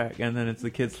hot track, and then it's the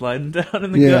kid sliding down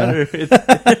in the gutter.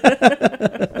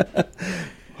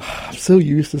 I'm so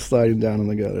used to sliding down in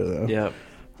the gutter though. Yep.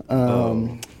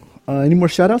 Any more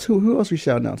shout outs? Who else are we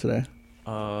shouting out today?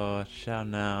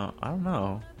 Shouting out, I don't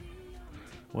know.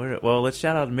 Well, let's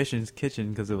shout out Mission's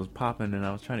Kitchen because it was popping and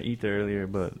I was trying to eat there earlier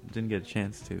but didn't get a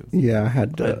chance to. Yeah, I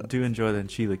do enjoy the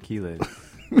chilaquiles.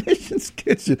 Mission's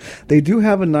Kitchen. They do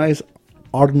have a nice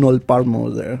Arnold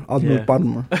Parmo there.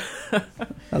 Parmo.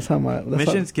 That's how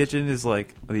Mission's Kitchen is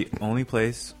like the only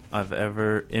place I've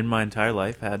ever in my entire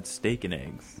life had steak and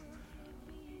eggs.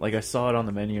 Like, I saw it on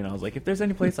the menu, and I was like, if there's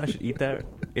any place I should eat there,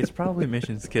 it's probably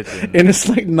Mission's Kitchen. And it's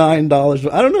like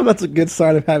 $9. I don't know if that's a good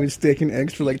sign of having steak and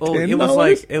eggs for like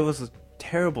 $10. It was a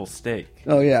terrible steak.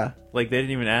 Oh, yeah. Like, they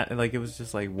didn't even add, like, it was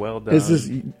just, like, well done. It's just,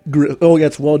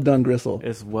 it's well done gristle.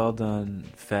 It's well done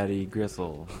fatty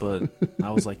gristle. But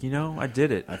I was like, I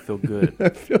did it. I feel good. I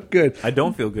feel good. I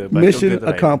don't feel good, but Mission I feel good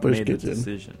that accomplished I made kitchen. a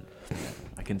decision.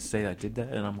 I can say I did that,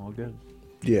 and I'm all good.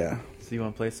 Yeah. So you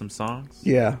want to play some songs?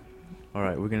 Yeah. All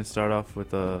right, we're going to start off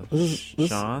with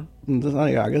Sean.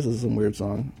 I guess this is some weird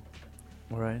song.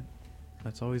 All right.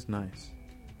 That's always nice.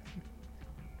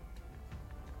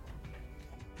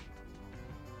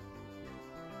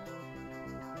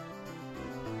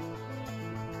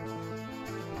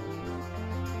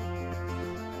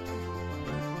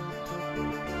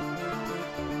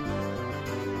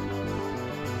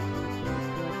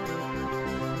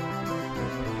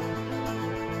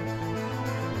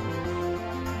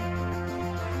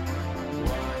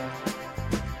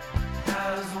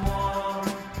 Has worn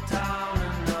down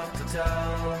enough to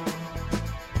tell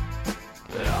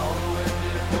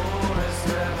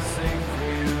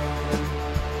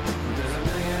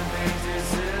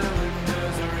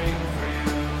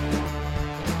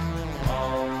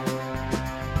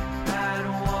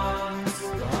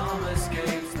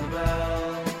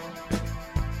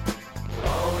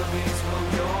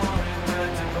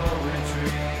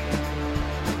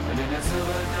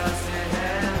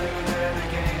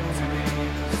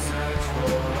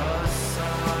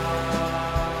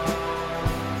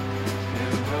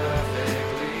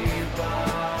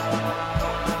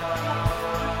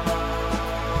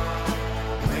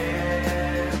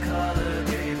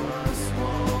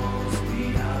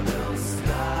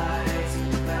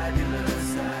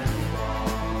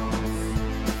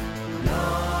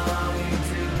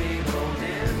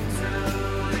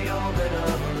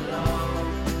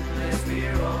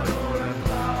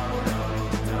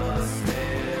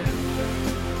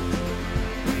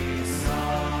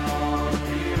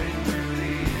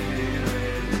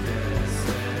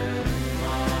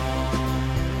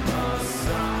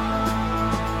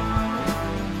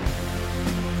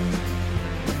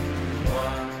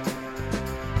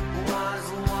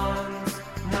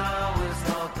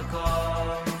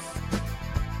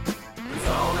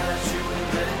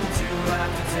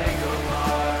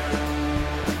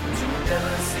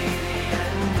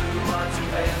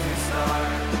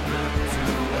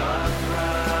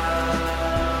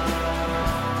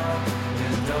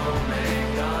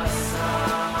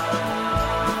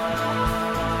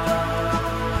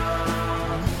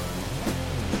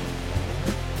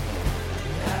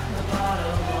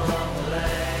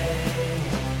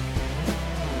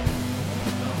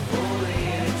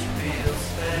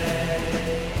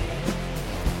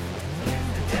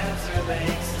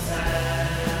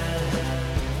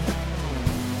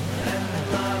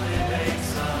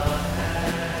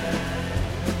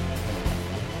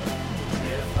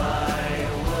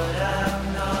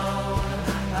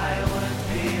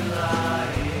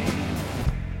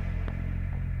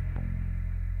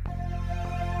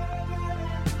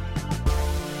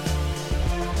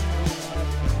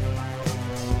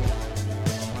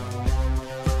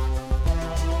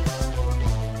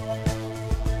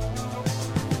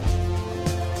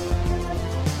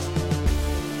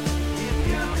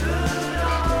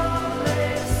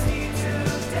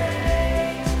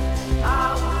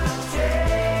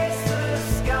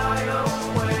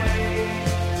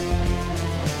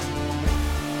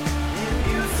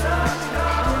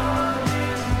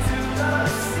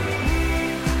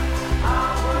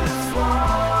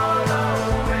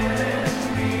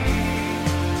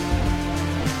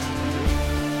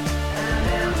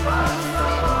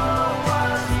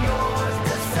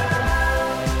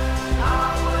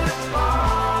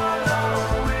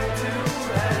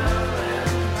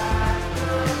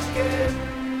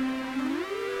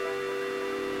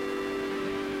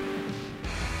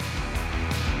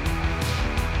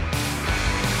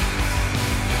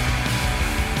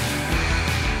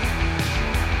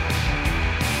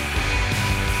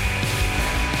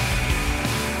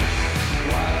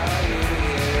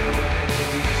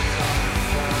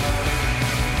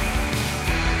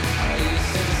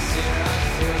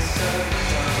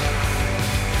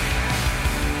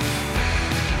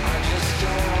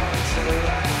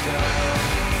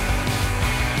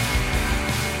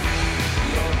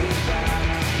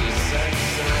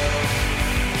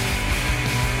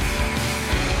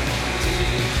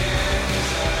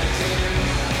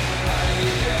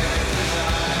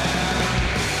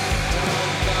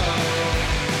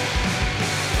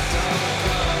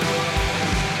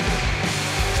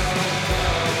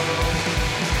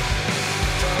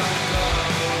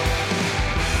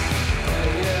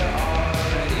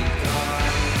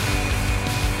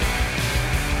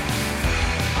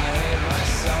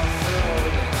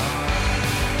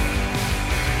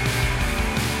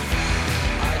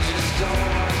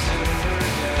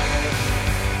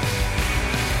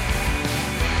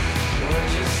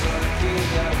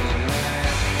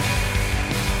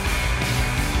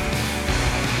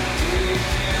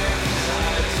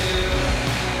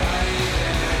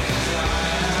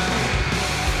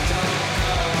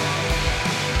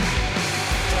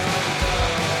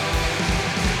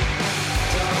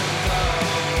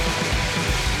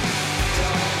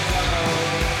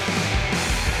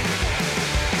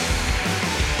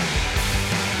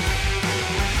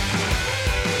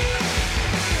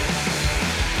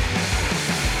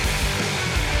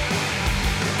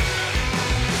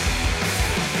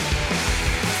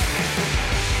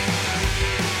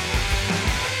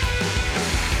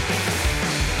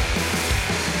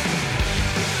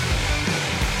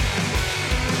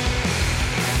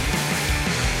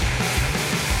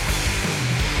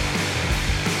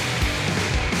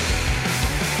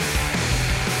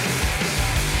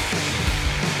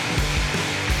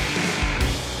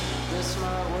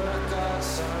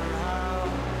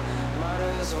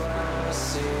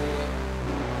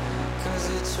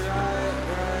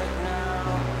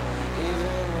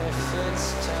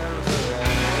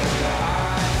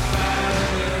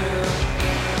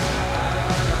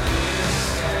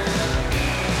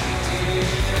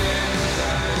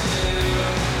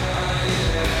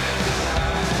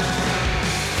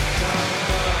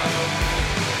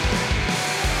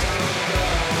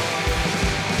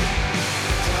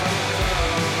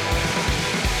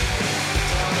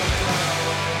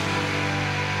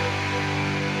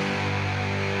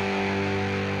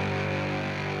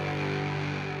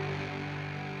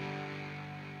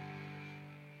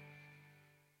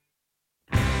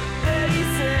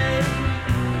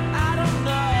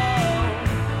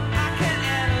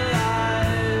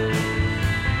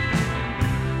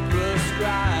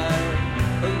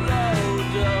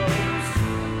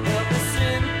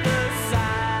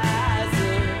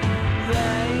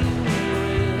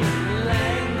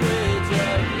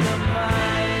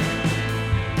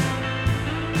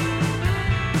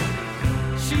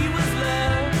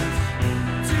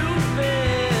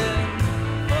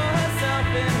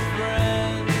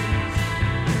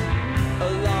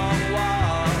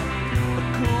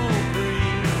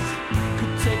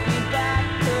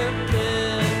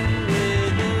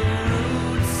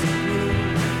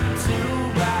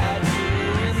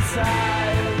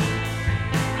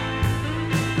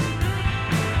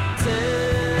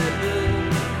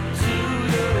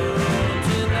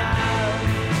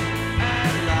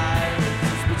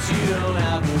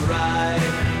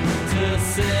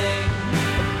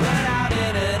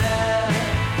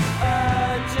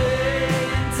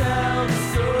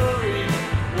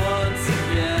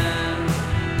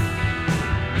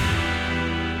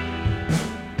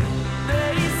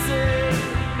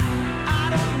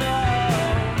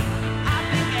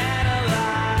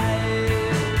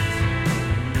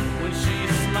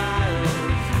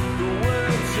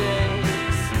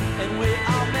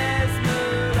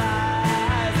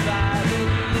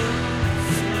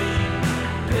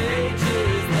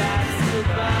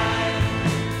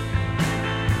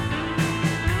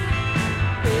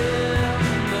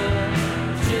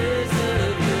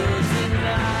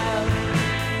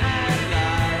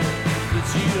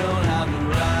you don't have the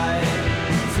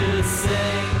right to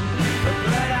sing, but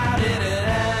let out in an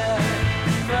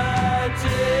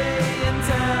effigy and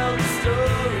tell the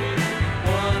story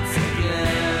once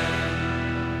again.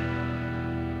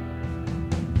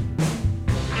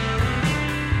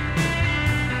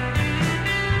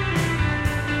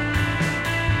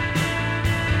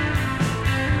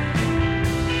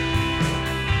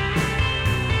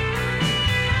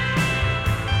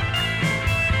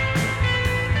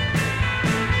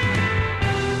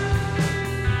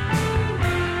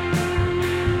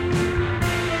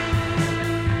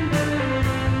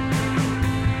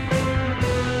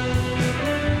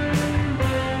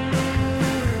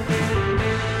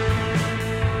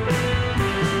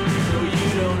 No, you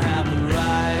don't have the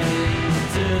right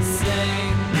to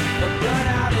sing, but burn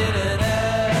out in an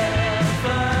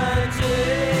effigy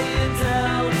and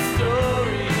tell a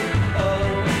story. Oh,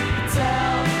 you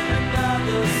tell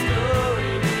another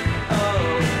story. Oh,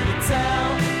 you tell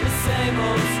the same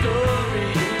old story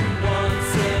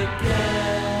once again.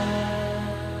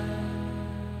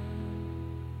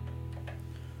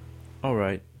 All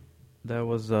right, that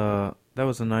was a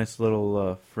nice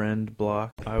little friend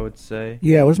block, I would say.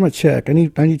 Yeah, where's my check? I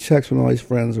need checks from all these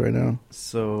friends right now.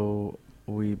 So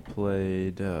we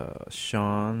played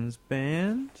Sean's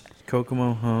band,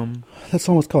 Kokomo Hum. That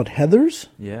song was called Heathers?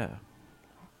 Yeah,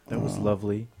 that was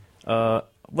lovely.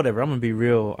 Whatever, I'm gonna be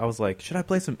real. I was like, should I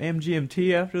play some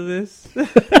MGMT after this?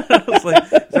 I was like,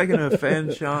 is that gonna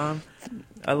offend Sean?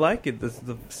 I like it. This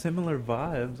the similar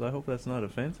vibes. I hope that's not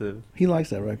offensive. He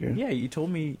likes that record. Yeah, you told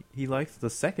me he likes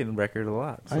the second record a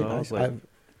lot. So I was like,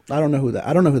 I don't know who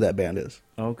that band is.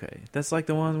 okay, that's like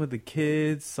the one with the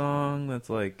kids song. That's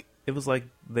like it was like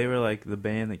they were like the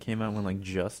band that came out when like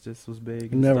Justice was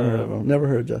big. And Never stuff. heard of them. Never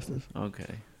heard of Justice.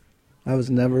 Okay. I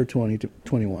was never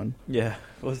 21. Yeah,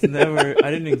 was never. I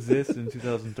didn't exist in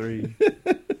 2003.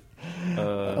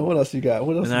 What else you got?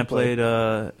 What else? And I played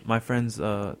my friends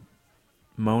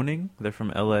Moaning. They're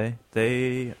from LA.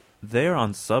 They're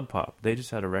on Sub Pop. They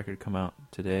just had a record come out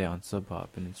today on Sub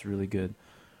Pop, and it's really good.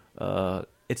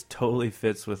 It totally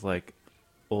fits with like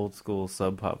old school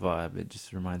Sub Pop vibe. It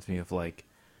just reminds me of like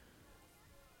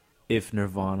if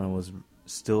Nirvana was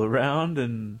still around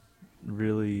and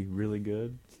really, really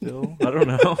good still. I don't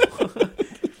know.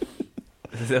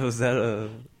 Was that a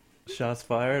shots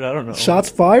fired? I don't know. Shots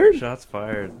fired? Shots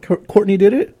fired. Courtney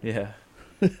did it? Yeah.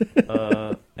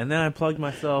 And then I plugged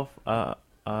myself. I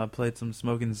played some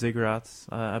Smoking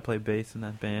Ziggurats. I played bass in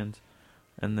that band.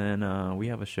 And then we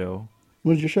have a show.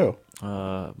 When's your show?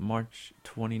 March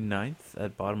 29th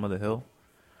at Bottom of the Hill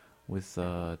with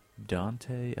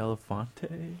Dante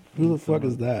Elefante. Who the fuck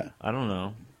is that? I don't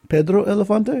know. Pedro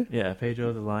Elefante? Yeah,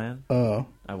 Pedro the Lion. Oh.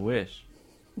 I wish.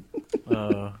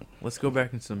 Let's go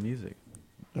back into some music.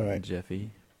 All right. Jeffy.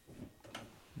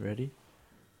 Ready?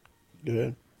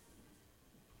 Good.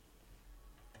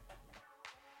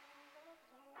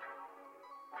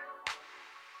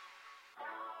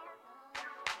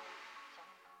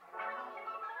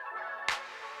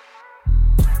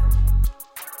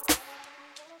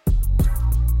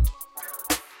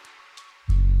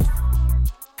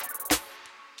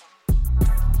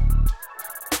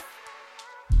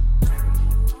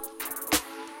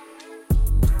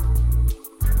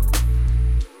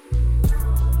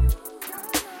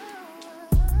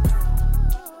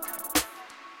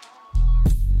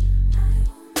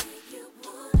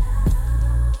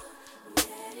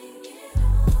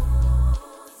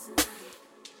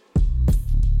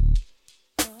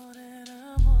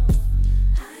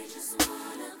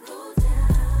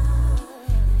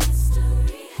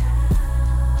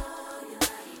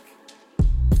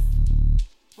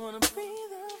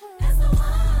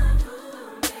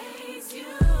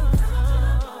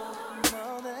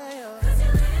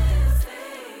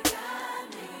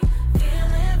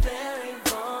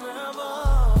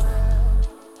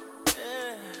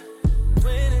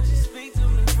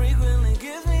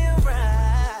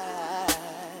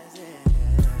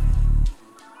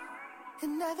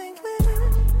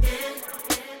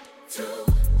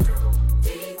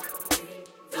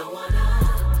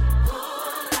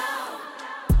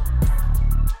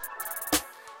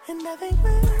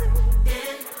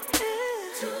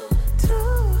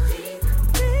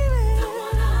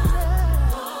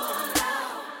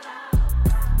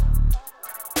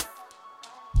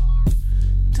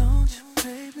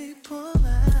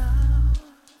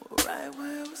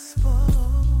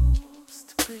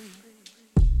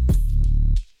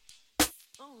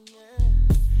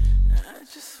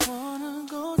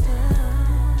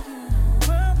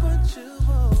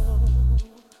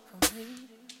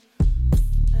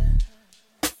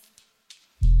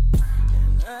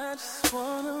 I just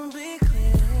wanna be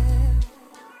clear,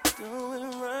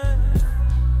 doing right,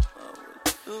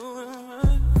 doing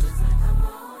right. Feels like I'm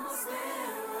on a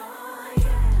steroid,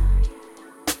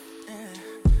 yeah.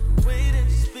 The way that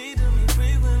you speak to me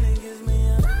frequently gives me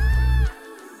a.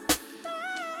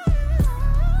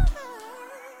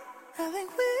 I think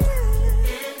we're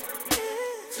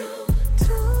too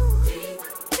deep,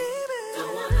 baby.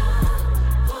 Don't wanna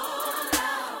fall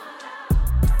out.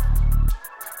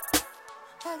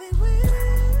 I think we're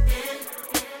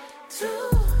too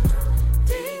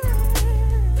deep,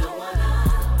 don't wanna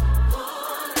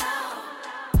fall out.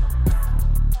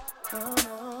 No,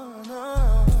 no, no.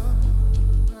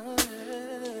 Oh,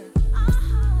 yeah.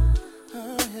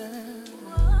 Oh, yeah.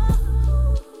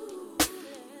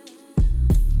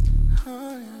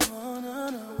 Honey, wanna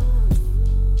know.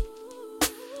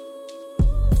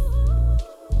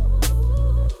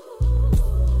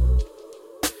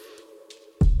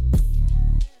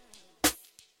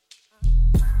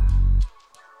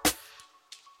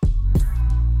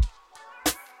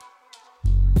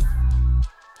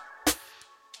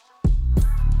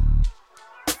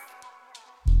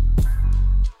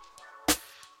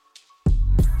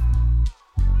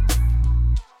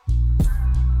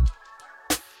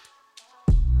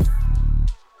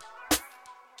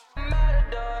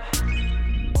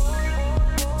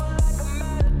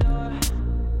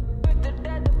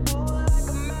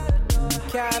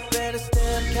 Cap and a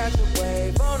stem, catch a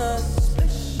wave on us.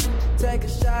 Take a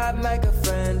shot, make a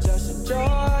friend, just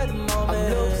enjoy the moment.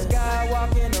 I'm blue sky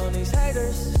walking on these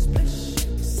haters.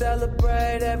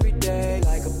 Celebrate every day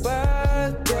like a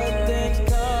birthday. Good things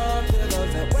come to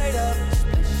those that wait up.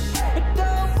 But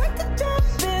don't wait to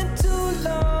jump in too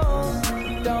long.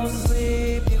 Don't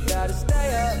sleep, you gotta stay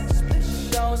up.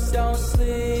 Don't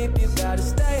sleep, you gotta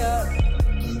stay up.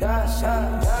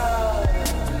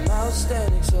 I'm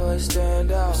outstanding, so I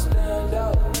stand out.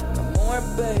 I'm more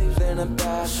babes than a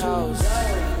bathhouse.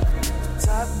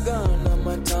 Top Gun on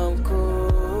my Tom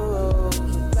Cruise.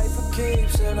 Play for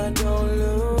keeps and I don't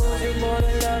lose. You more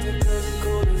than love it 'cause you're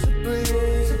cool as a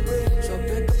breeze. So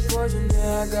pick a poison,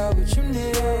 yeah, I got what you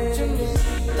need.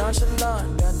 Nonchalant,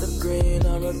 got the green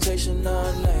on rotation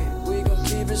all night. We gon'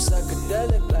 keep it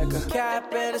psychedelic like a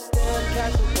cap and a stem,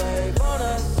 catch a wave on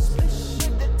us.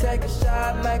 Take a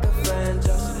shot, make a friend,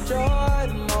 just enjoy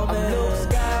the moment. I'm blue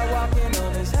sky walking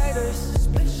on these haters.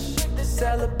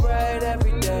 Celebrate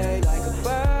every day like a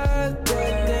birthday.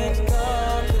 Things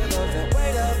come to those that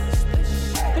wait up.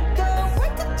 But don't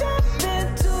wait to jump in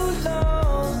too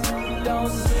long.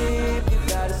 Don't sleep, you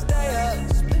gotta stay up.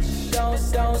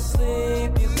 Don't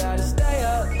sleep, you gotta stay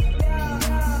up.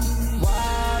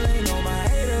 Wildin' on my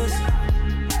haters.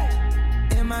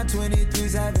 In my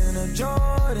 23s, having a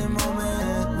Jordan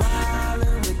moment.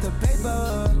 Wildin' with the paper.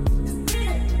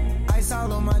 Ice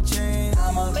all on my chain.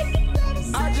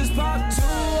 I just popped 2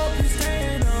 up, you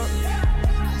staying up.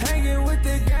 Hanging with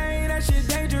the gang, that shit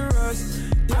dangerous.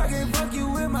 I can fuck you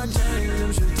with my chain,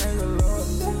 them should take a look.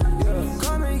 Yeah,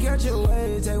 come and catch your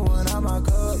wave, take one out my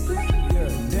cup. Yeah,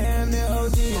 damn the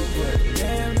OG, yeah,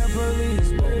 damn the police.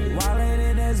 Wildin'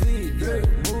 in SV, yeah,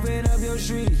 moving up your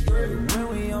street. When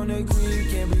we on the creek,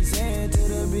 can't be saying to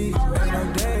the beat. Ain't no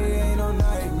day, ain't no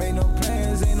night, make no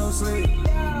plans, ain't no sleep.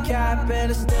 Cap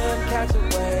and a stem, catch a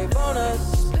wave on us.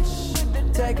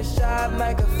 Take a shot,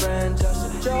 make a friend, just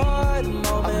enjoy the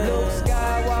moment. I'm blue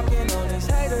sky walking on these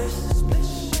haters.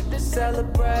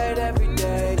 Celebrate every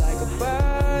day like a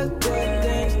birthday.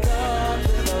 Things come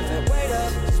to those that wait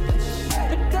up.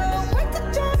 But don't wait to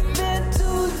jump in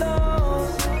too long.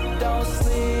 Don't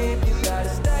sleep, you gotta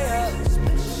stay up.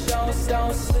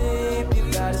 Don't sleep, you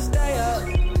gotta stay up.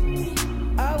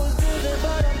 I was losing,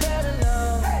 but I'm better now.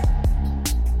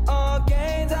 All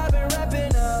games I've been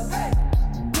wrapping up.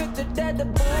 Quick to dead the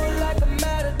bull like a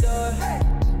matador.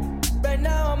 Right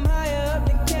now I'm higher up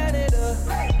than Canada.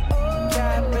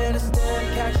 Cap and a stem,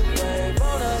 catch a wave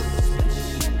on us.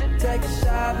 Take a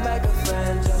shot, make a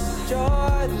friend, just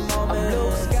enjoy the moment. I'm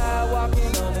blue sky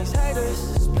walking on these haters.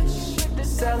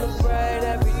 Celebrate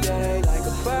every day like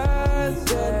a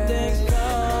birthday. Things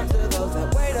come to those that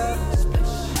wait up.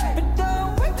 But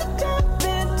don't wait to jump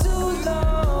in too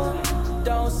long.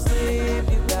 Don't sleep,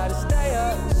 you gotta stay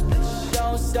up.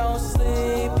 Don't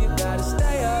sleep, you gotta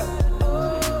stay up.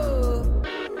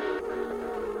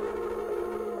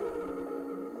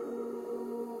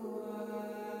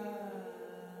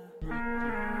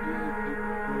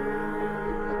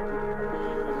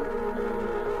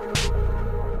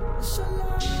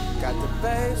 Got the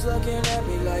babes looking at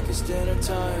me like it's dinner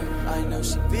time. I know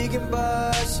she vegan,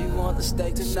 but she want the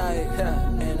steak tonight.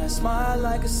 And I smile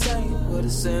like a saint with a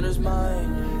sinner's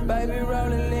mind. Baby,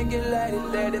 rolling, lick it,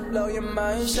 let it blow your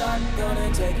mind. Shotgun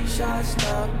and taking shots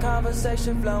now.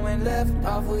 Conversation flowing left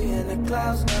off, we in the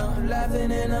clouds now.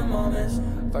 Laughing in the moments.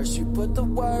 First you put the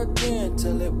work in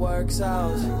till it works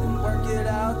out. Then work it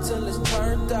out till it's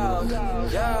turned out.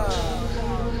 Yeah.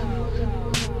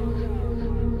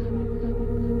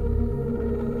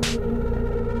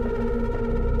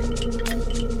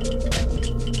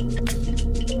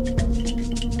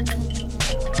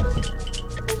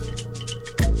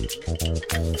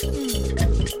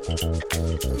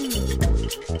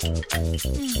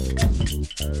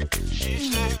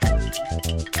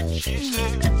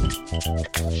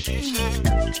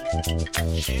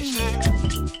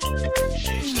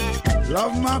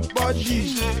 Love my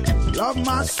body, love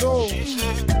my soul.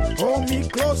 Hold me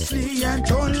closely and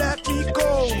don't let me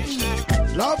go.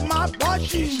 Love my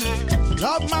body,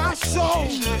 love my soul.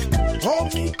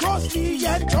 Hold me closely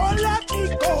and don't let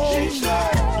me go.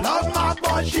 Love my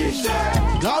body,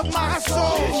 love my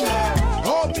soul.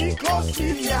 Hold me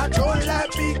closely and don't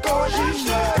let me go.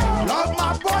 Love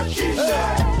my body,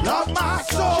 love my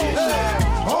soul.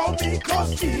 Hold me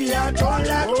closely and don't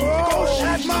let me go.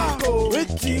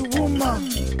 Pretty woman,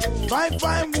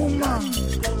 fine woman,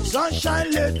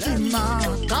 sunshine lady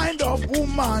man, kind of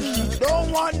woman. She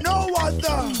don't want no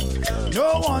other,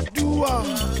 no one do her.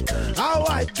 How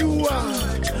I do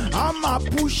her, I'm a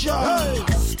pusher. Hey,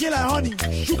 skin like honey,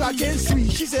 sugar cane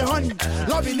sweet. She say honey,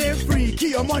 loving ain't free,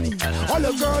 keep your money. All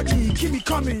the girl need, keep me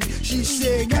coming. She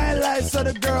say, I like so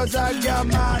the girls I got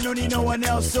mine, don't need no one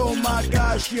else. Oh my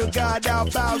God, she a god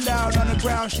out, bow down on the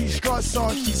ground. She struts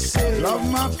on, she say, love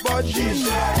my body,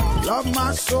 love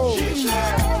my soul.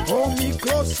 Hold me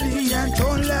closely and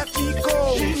don't let me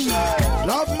go.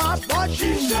 Love my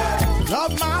body,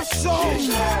 love my soul.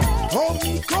 Hold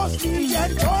me closely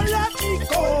and don't let me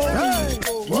go. Hey,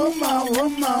 woman,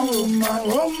 woman, woman,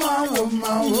 woman,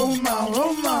 woman, woman,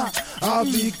 woman, I'll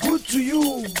be good to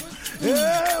you.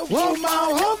 Yeah, woman,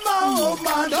 woman,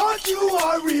 woman, don't you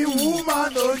worry,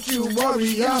 woman, don't you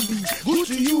worry, I'll be good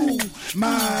to you.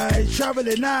 My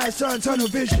traveling eyes, sun tunnel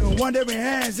vision, wandering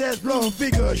hands, ass blowing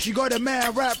figure. She got a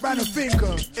man wrapped around her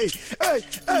finger. Hey, hey,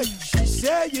 hey, she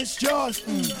say it's yours,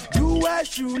 do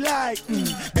as you like.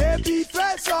 Baby,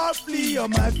 fly softly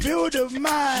on my field of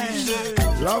mind.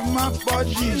 Love my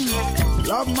body,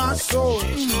 love my soul.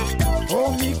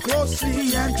 Hold me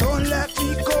closely and don't let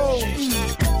me go.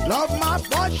 Love my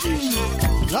body,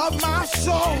 love my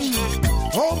soul.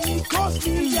 Hold me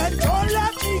closely and don't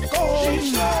let me go.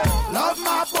 Love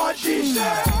my body,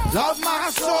 love my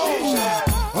soul.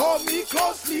 Hold me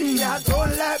closely and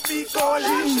don't let me go.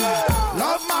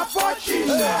 Love my body,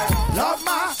 love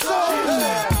my soul.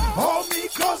 Hold me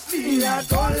closely and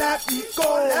don't let me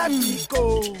go. Let me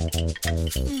go.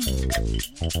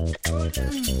 Don't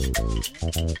let me go.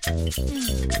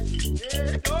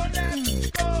 Yeah, don't let me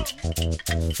go.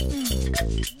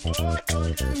 Oh,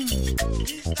 don't let me go.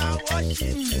 It's not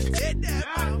Washington, take that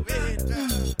my way.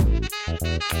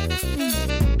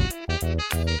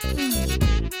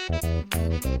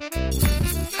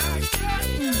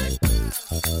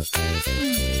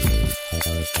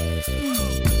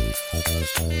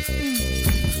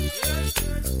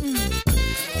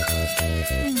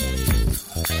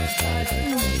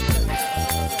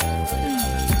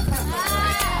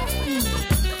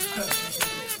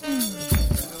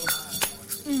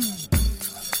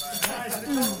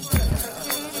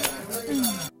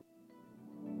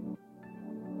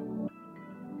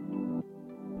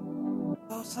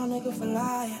 Some nigga for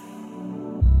lying.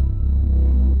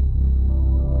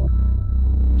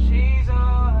 Jesus.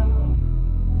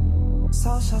 So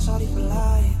shawty for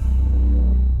lying.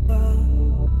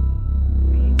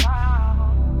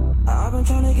 I've been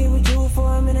trying to get with you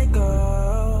for a minute,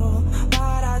 girl.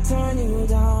 Why'd I turn you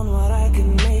down? What I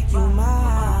can make you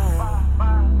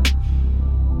mine?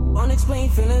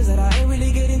 Unexplained feelings that I ain't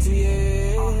really getting to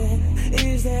yet.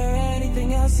 Is there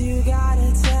anything else you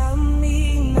gotta tell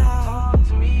me now?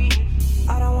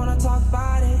 I don't wanna talk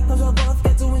about it, cause we'll both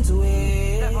get too into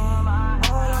it. All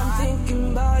I'm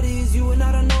thinking about is you, and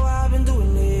I don't know how I've been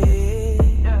doing it.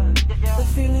 The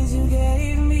feelings you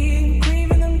gave me,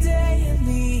 craving them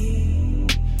daily.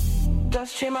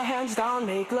 Just chain my hands down,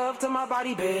 make love to my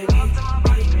body, baby. Baby,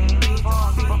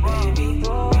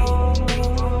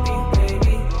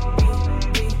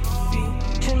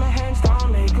 chain my hands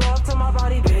down, make love to my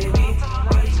body, baby.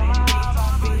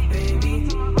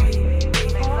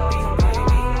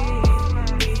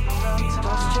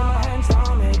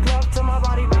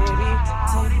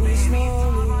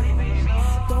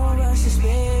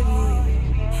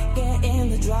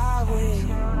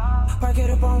 Park it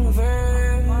up on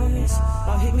reverse.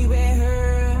 Now hit me where it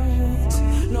hurts.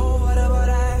 No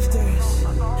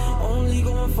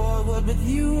good with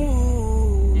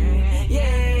you.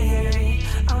 Yeah,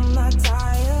 I'm not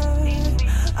tired.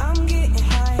 I'm getting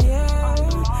higher.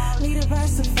 Need a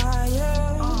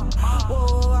pacifier.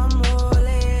 Whoa, I'm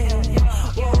rolling.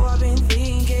 Whoa, I've been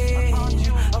thinking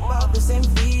about the same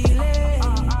feeling.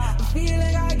 The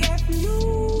feeling I get from you.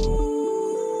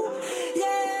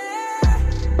 Yeah.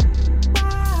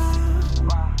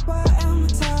 Why am I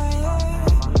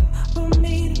tired? Put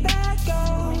me to bed,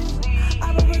 girl.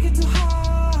 I've been working too hard.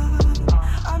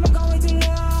 I've been going too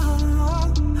long.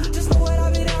 Just know what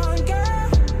I've been on, girl.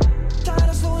 Trying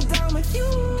to slow it down with you.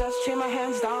 Just chain my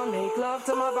hands down, make love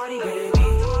to my body, baby.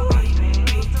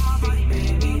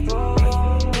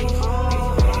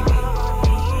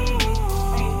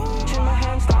 Chain my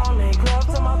hands down, make love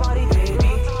to my body, baby.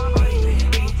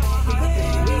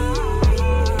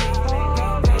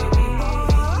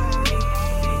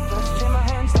 Just chain my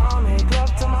hands down, make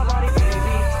love to my body,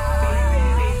 baby.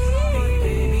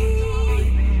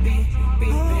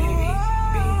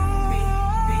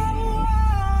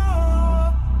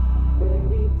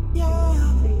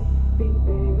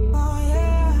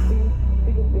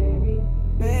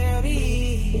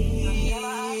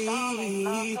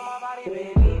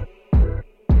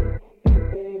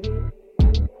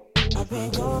 I've been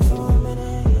gone for a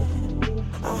minute.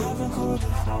 I haven't called you.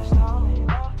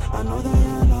 I know that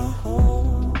you're not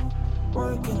home.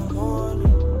 Work in the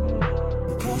morning.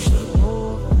 You can't sleep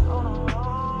over.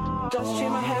 Just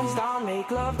chain my hands down,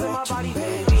 make love to my body,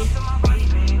 baby.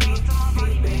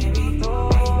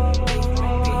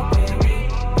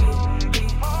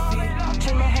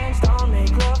 Chain my hands down,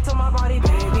 make love to my body,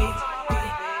 baby.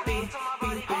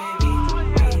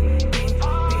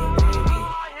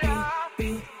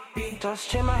 Just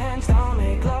chain my hands down,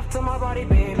 make love to my body,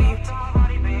 baby.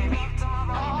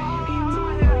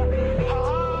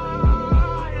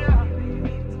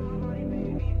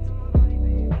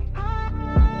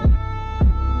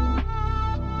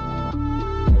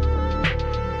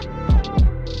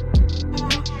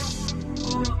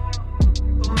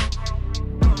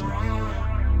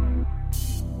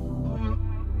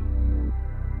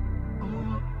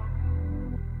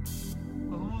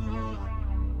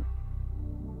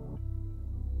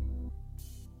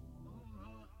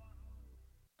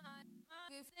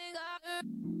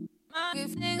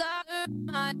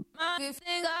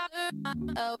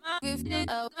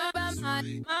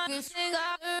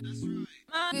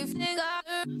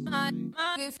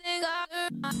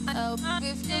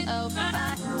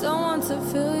 Don't want to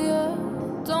feel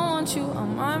you, don't want you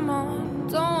on my mind.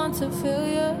 Don't want to feel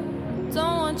you,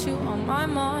 don't want you on my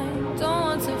mind. Don't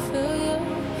want to feel you,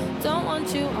 don't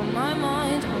want you on my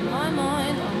mind, on my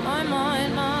mind, on my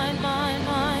mind, mind, mind,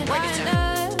 mind. Why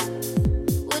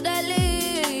would I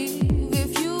leave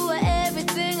if you were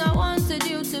everything I wanted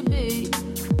you to be?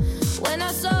 When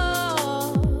I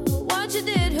saw what you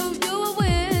did, who you were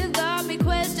with, got me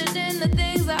questioning the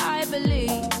things that I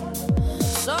believe.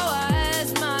 So I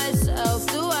ask myself,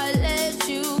 do I let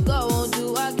you go?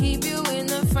 Do I keep you in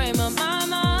the frame of my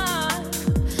mind?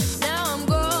 Now I'm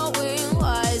growing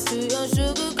wise to your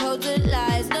sugar-coated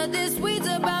lies. Nothing sweet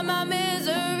about my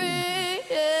misery.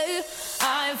 Yeah.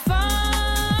 I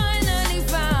finally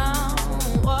found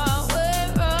what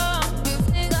went wrong.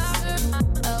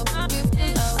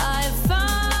 I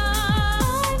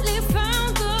finally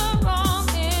found the wrong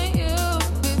in you.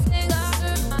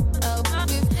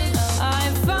 I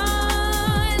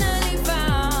finally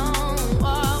found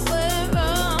what went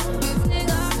wrong.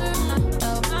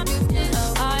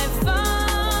 I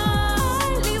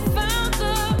finally found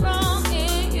the wrong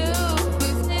in you.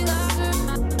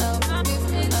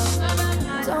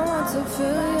 Don't want to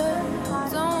feel you,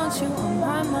 don't want you on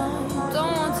my mind.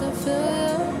 Don't want to feel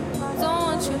you, don't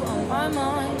want you on my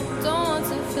mind. Don't want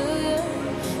to feel you,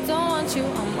 don't want you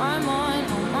on my mind,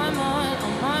 on my mind,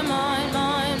 on my mind,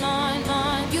 mind, mind,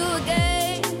 mind. You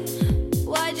again,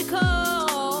 why'd you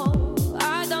call?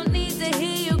 I don't need to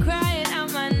hear you crying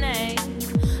out my name.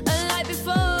 Unlike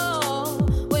before,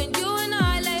 when you and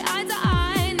I lay eye to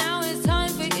eye, now it's time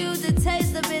for you to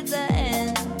taste the bitter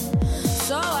end.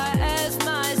 So I ask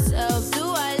myself,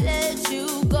 do I let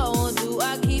you go? Do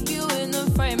I keep you in the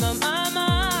frame of my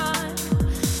mind?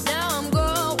 Now I'm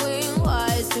growing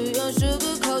wise to your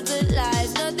sugar-coated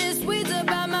lies. Nothing sweet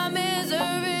about my misery.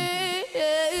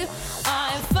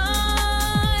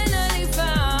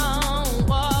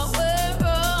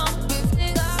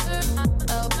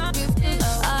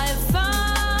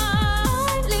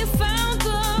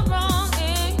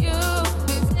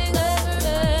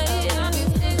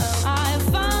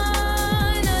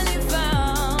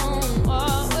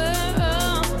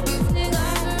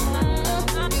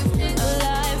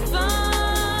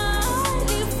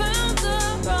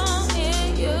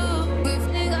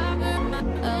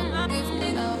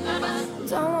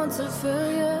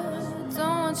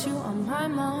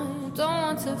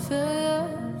 to feel you.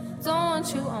 Don't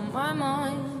want you on my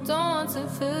mind. Don't want to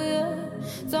feel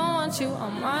you. Don't want you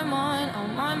on my mind,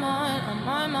 on my mind, on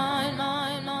my mind,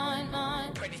 nine, nine,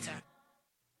 nine. Predator.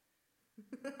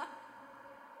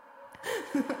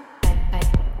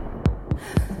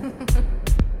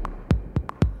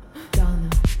 Donna.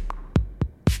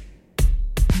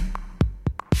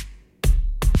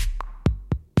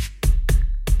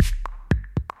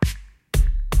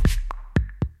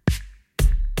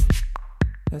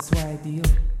 That's why I deal.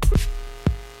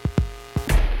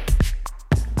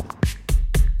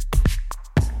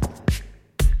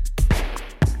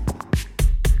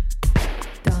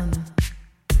 Donna.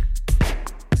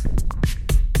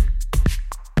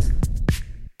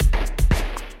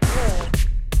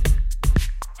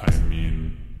 I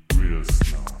mean, real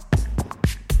snow.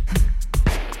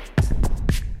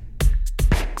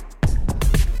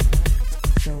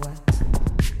 So what?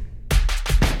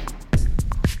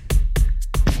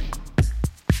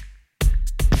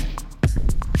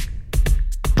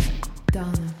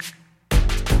 Donna.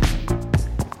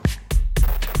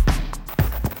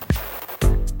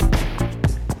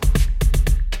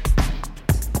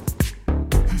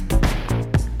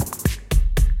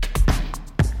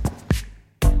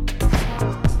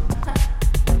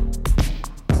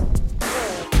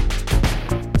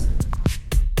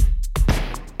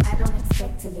 I don't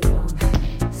expect to live long.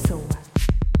 So what?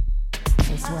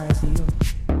 That's why I deal.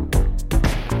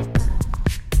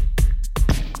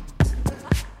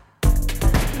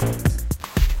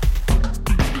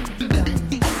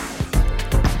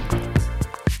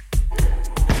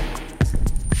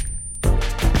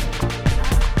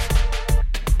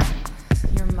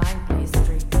 Your mind plays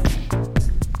tricks.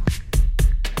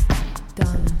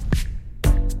 Donna.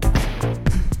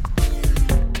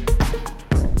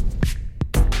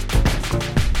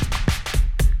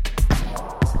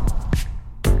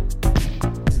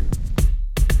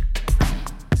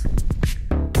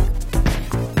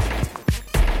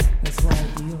 That's why I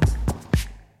deal.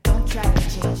 Don't try to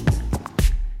change me.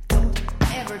 Don't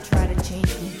ever try to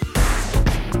change me.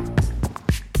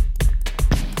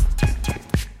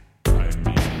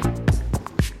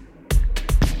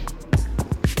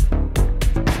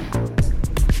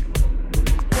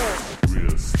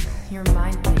 Real snow. Your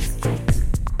mind plays tricks.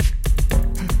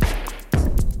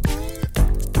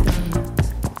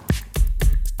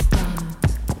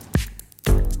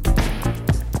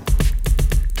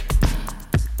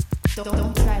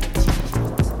 Don't try to change me.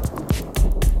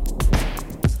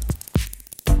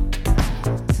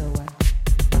 So what?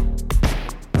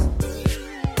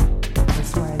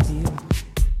 That's why I deal.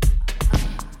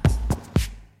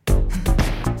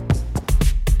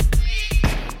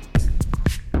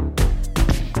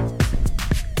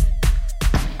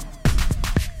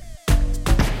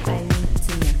 I need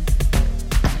to know.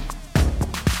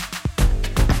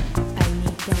 I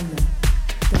need Donna.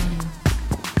 Donna.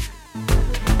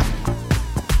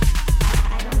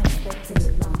 I don't expect to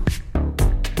live long.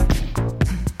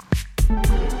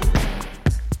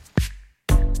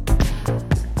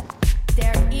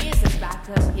 There is a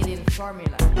backup hidden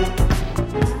formula.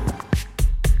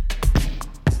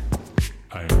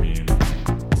 I mean,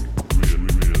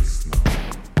 real snow.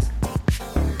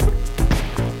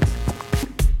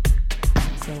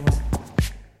 So what?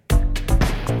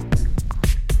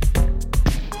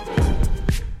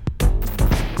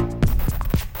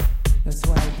 That's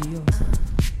why I deal.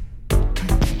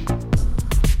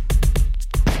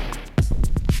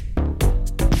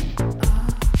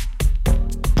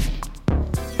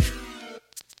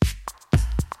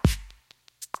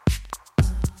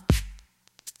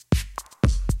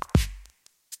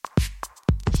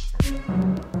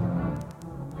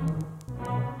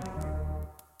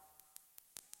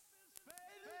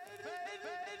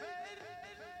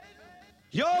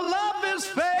 Your love is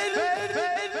fading.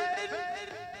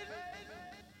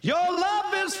 Your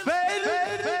love is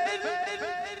fading.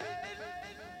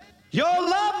 Your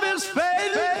love is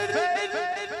fading.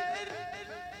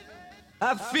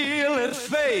 I feel it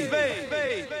fade.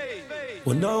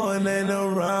 When no one ain't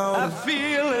around, I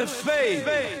feel it fade.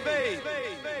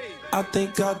 I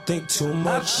think too I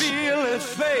much. feel it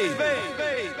fade.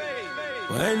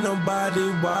 When ain't nobody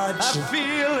I watching,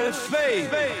 feel it fade.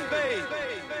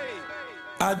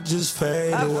 I just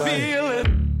fade I away. feel it.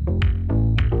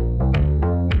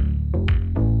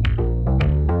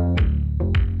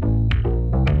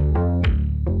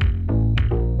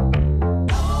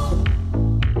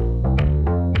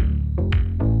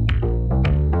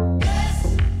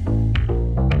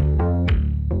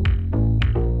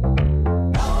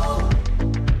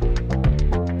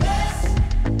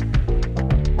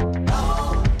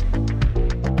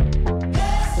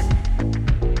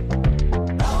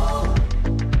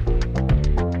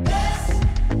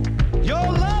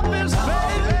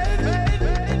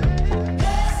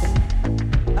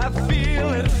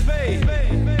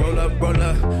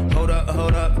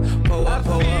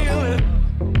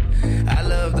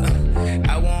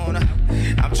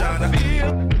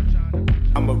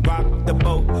 I'ma rock the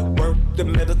boat, work the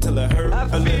middle till it hurt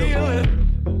a little.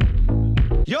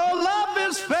 Your love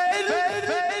is fading.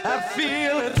 I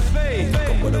feel it fade.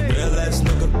 Fuckin' with a real ass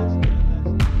nigga.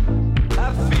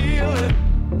 I feel it.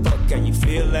 Fuck, can you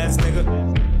feel ass nigga?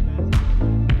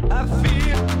 I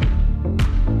feel.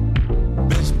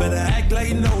 Bitch, better act like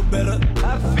you know better.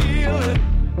 I feel it.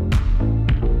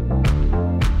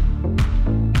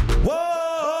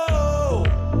 Whoa.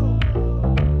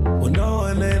 When no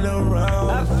one ain't around,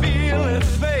 I feel it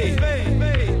fade.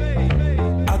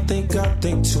 I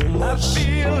think too much. I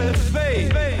feel it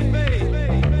fade.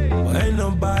 Ain't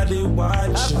nobody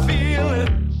watching. I feel it.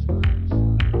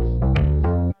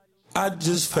 I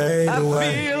just fade away.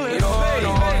 I feel it fade.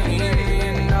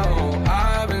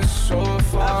 I've been so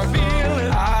far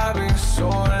gone. I've been so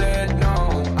let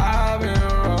down. I've been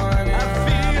running. I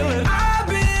feel it. I've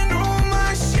been on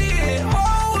my shit.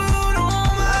 Whole world on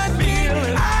my feet.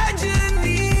 I just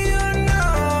need you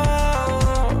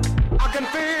now. I can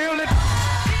feel it.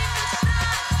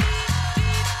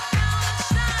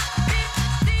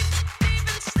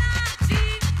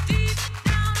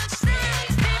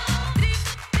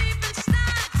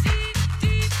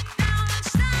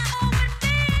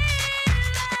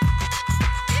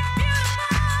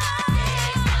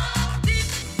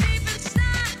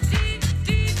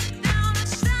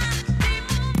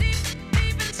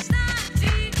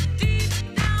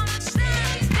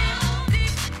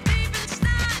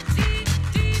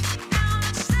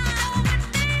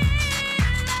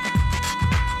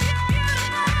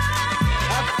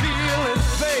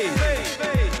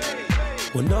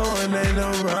 When no one ain't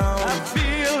around, I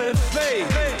feel it fade.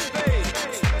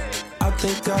 I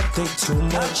think too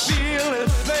much. I feel it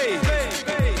fade.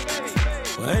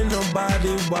 Ain't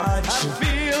nobody watching. I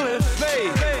feel it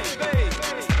fade.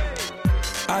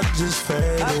 I just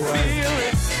fade I away. feel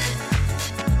it.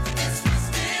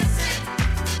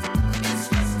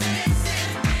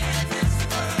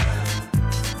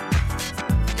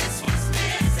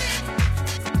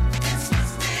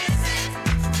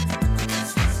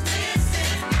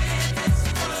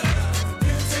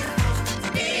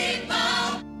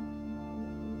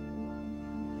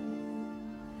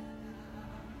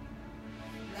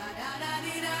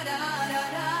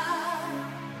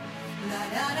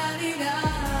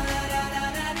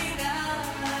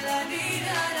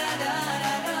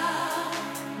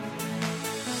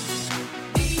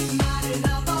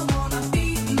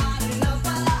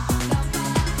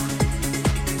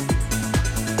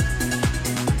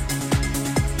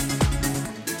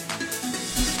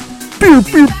 Pew,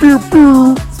 pew, pew,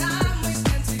 pew.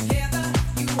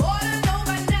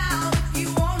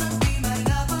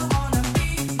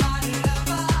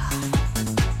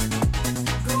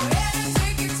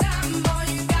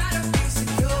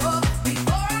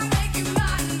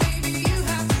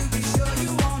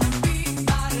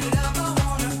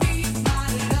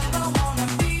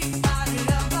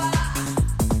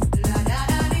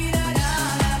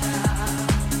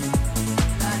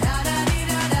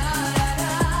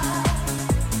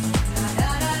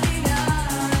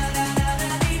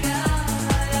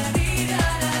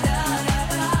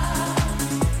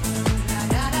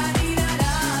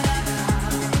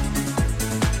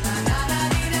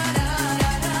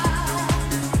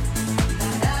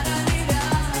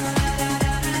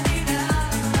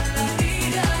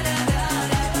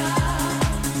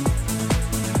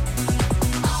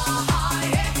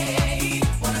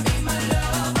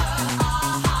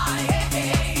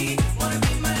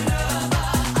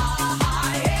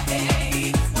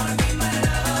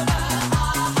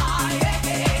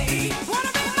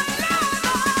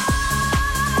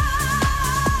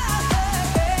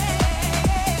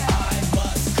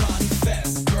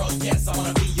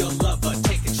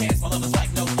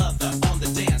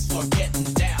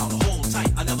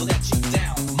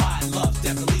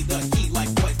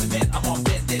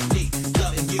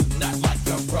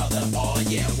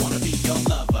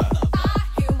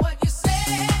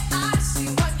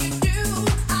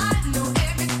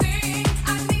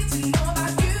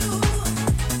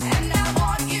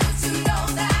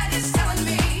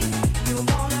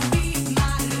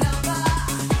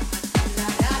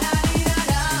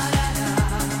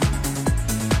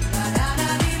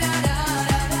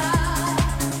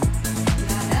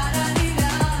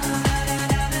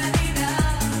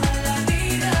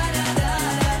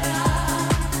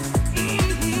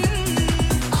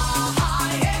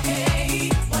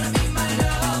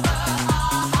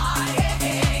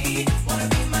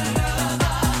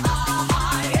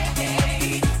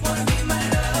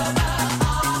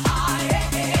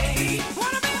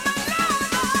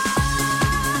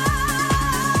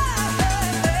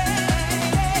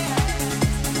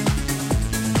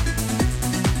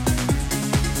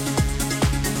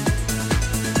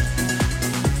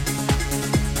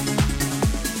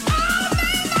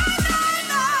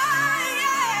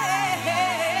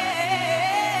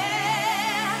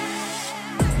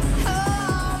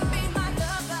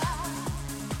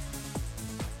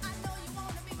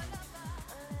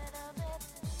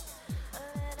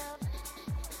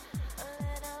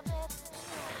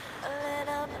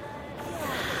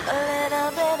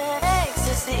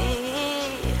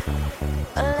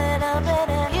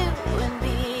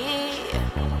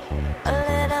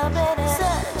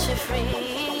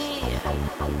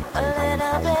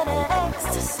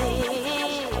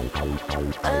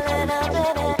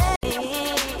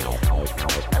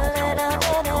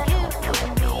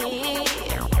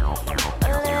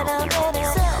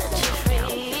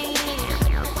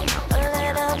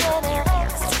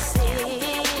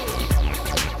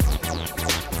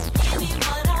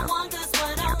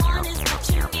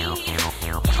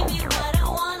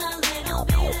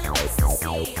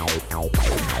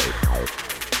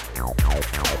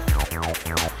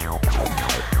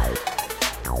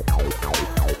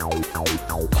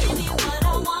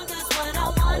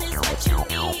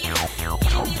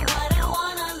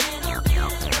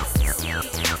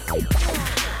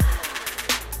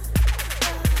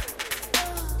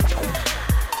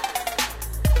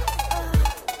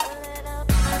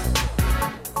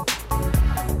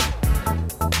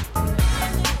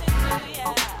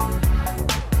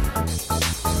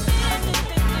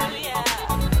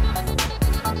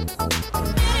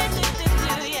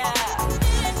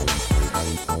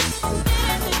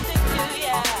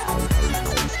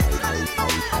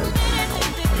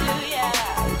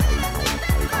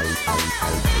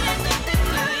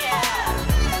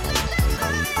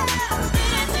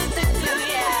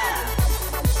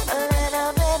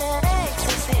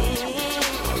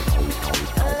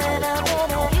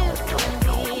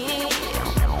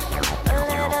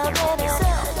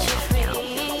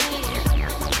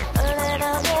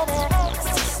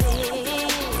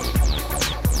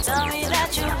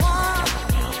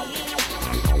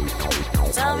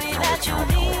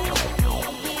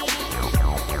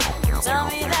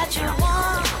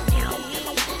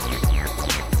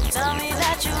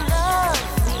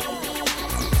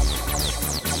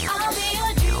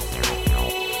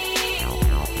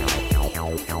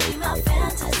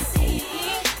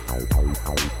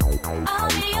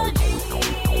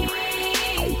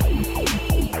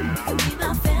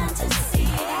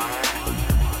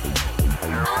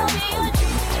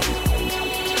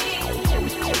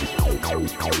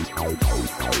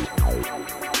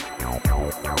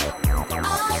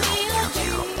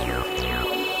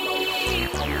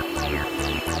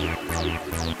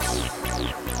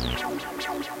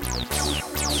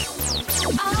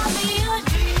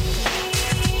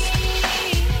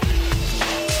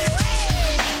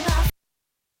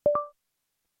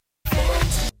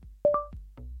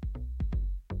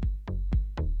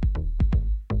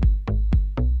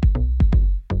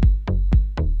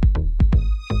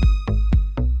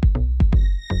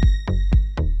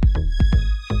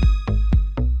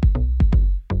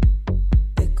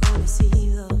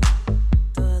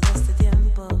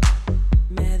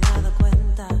 Me he dado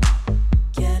cuenta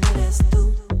quién eres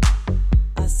tú,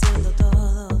 haciendo todo.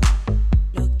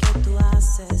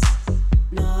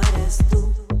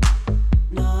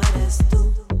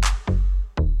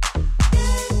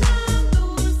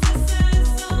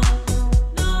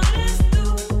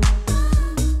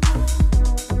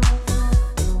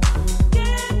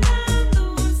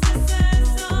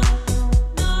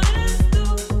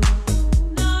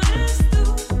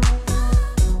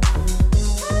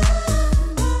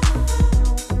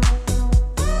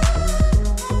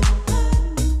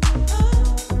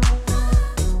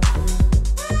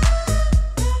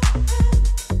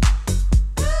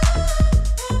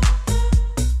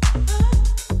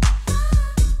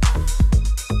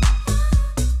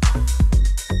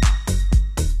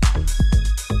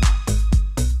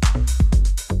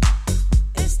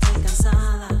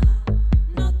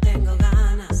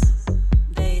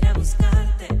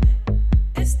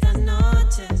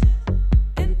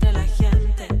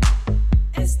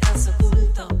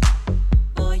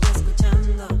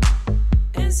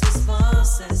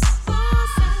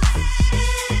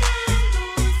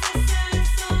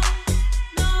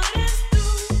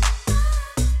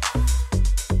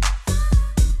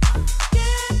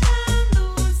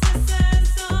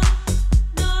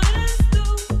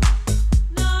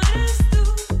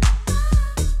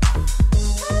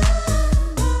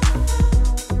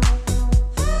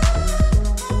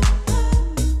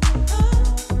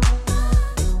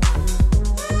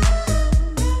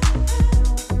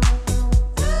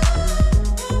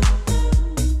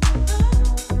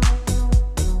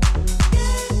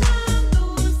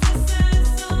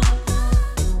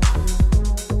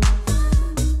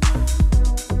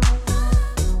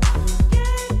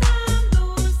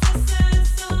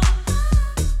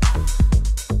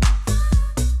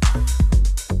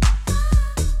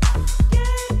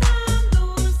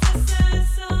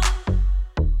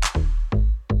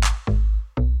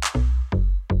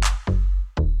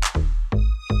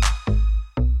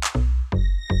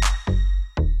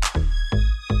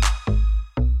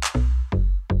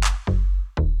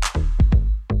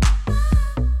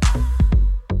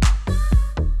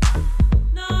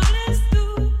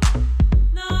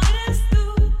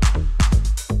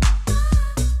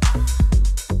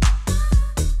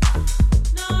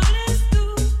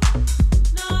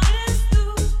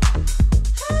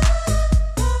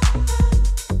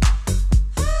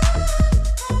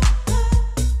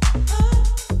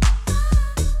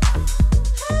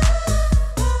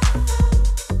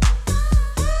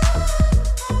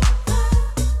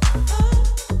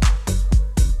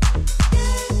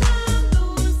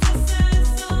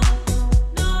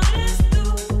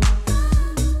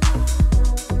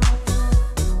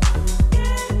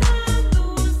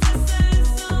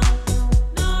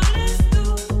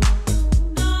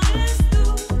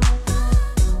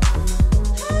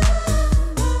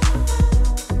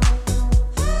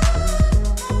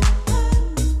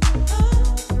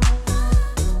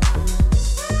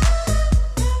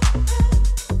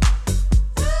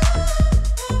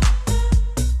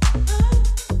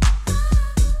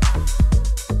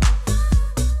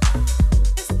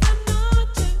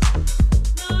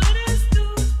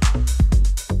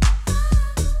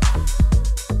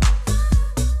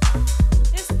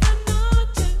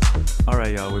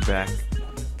 we're back.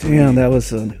 Damn, that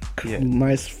was a Yeah.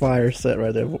 nice fire set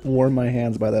right there. Warm my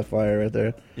hands by that fire right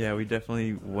there. Yeah, we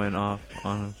definitely went off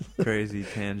on a crazy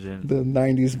tangent. The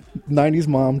 90s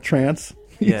mom trance.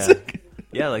 Yeah.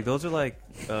 Yeah, like those are like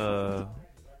the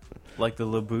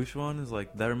LaBouche one is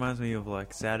like, that reminds me of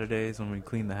like Saturdays when we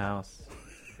clean the house.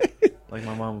 Like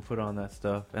my mom would put on that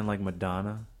stuff, and like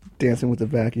Madonna. Dancing with the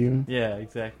vacuum. Yeah,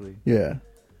 exactly. Yeah.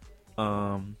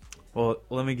 Well,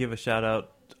 let me give a shout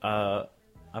out.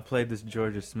 I played this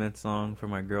Georgia Smith song for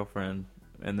my girlfriend,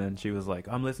 and then she was like,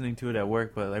 I'm listening to it at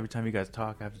work, but every time you guys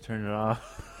talk, I have to turn it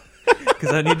off.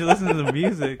 Because I need to listen to the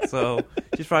music, so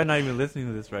she's probably not even listening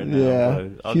to this right now. Yeah.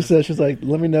 But She's like,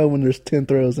 let me know when there's 10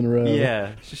 throws in a row.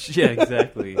 Yeah, yeah,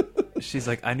 exactly. She's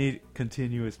like, I need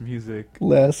continuous music.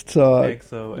 Less talk,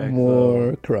 XO.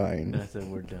 more crying. And I said,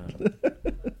 we're done.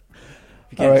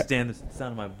 You can't stand the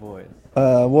sound of my voice.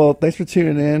 Well, thanks for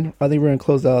tuning in. I think we're going to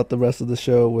close out the rest of the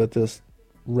show with just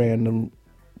random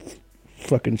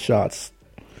fucking shots.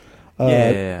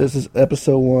 Yeah. This is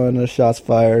episode 1 of Shots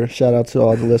Fired. Shout out to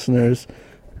all the listeners.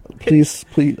 Please,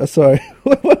 sorry.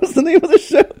 What was the name of the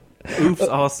show? Oops,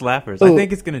 All Slappers. I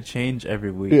think it's going to change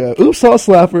every week. Yeah, Oops, All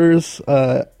Slappers.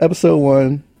 Episode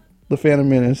 1, The Phantom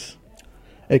Menace,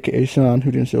 a.k.a. Sean,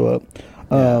 who didn't show up.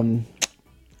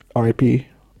 R.I.P.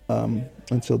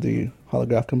 Until the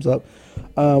holograph comes up.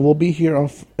 We'll be here on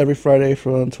every Friday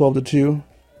from 12 to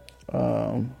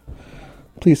 2.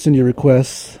 Please send your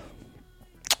requests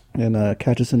and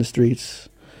catch us in the streets.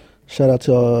 Shout out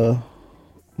to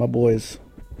my boys.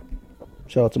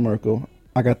 Shout out to Merkel.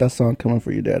 I got that song coming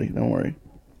for you, Daddy. Don't worry.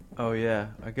 Oh yeah,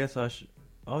 I guess I'll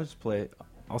just play it.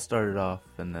 I'll start it off,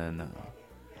 and then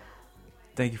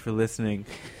thank you for listening.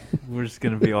 We're just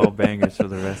gonna be all bangers for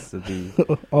the rest of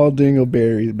the all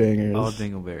dingleberries bangers. All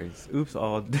dingleberries. Oops,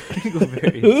 all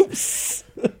dingleberries. Oops.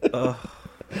 Oh,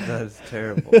 that is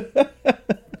terrible.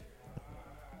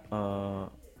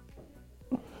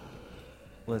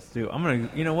 Let's do. I'm gonna.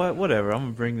 You know what? Whatever. I'm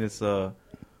gonna bring this.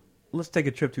 Let's take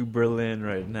a trip to Berlin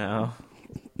right now.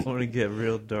 I want to get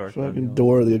real dark. Fucking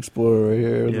Dora the Explorer right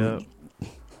here. Yep.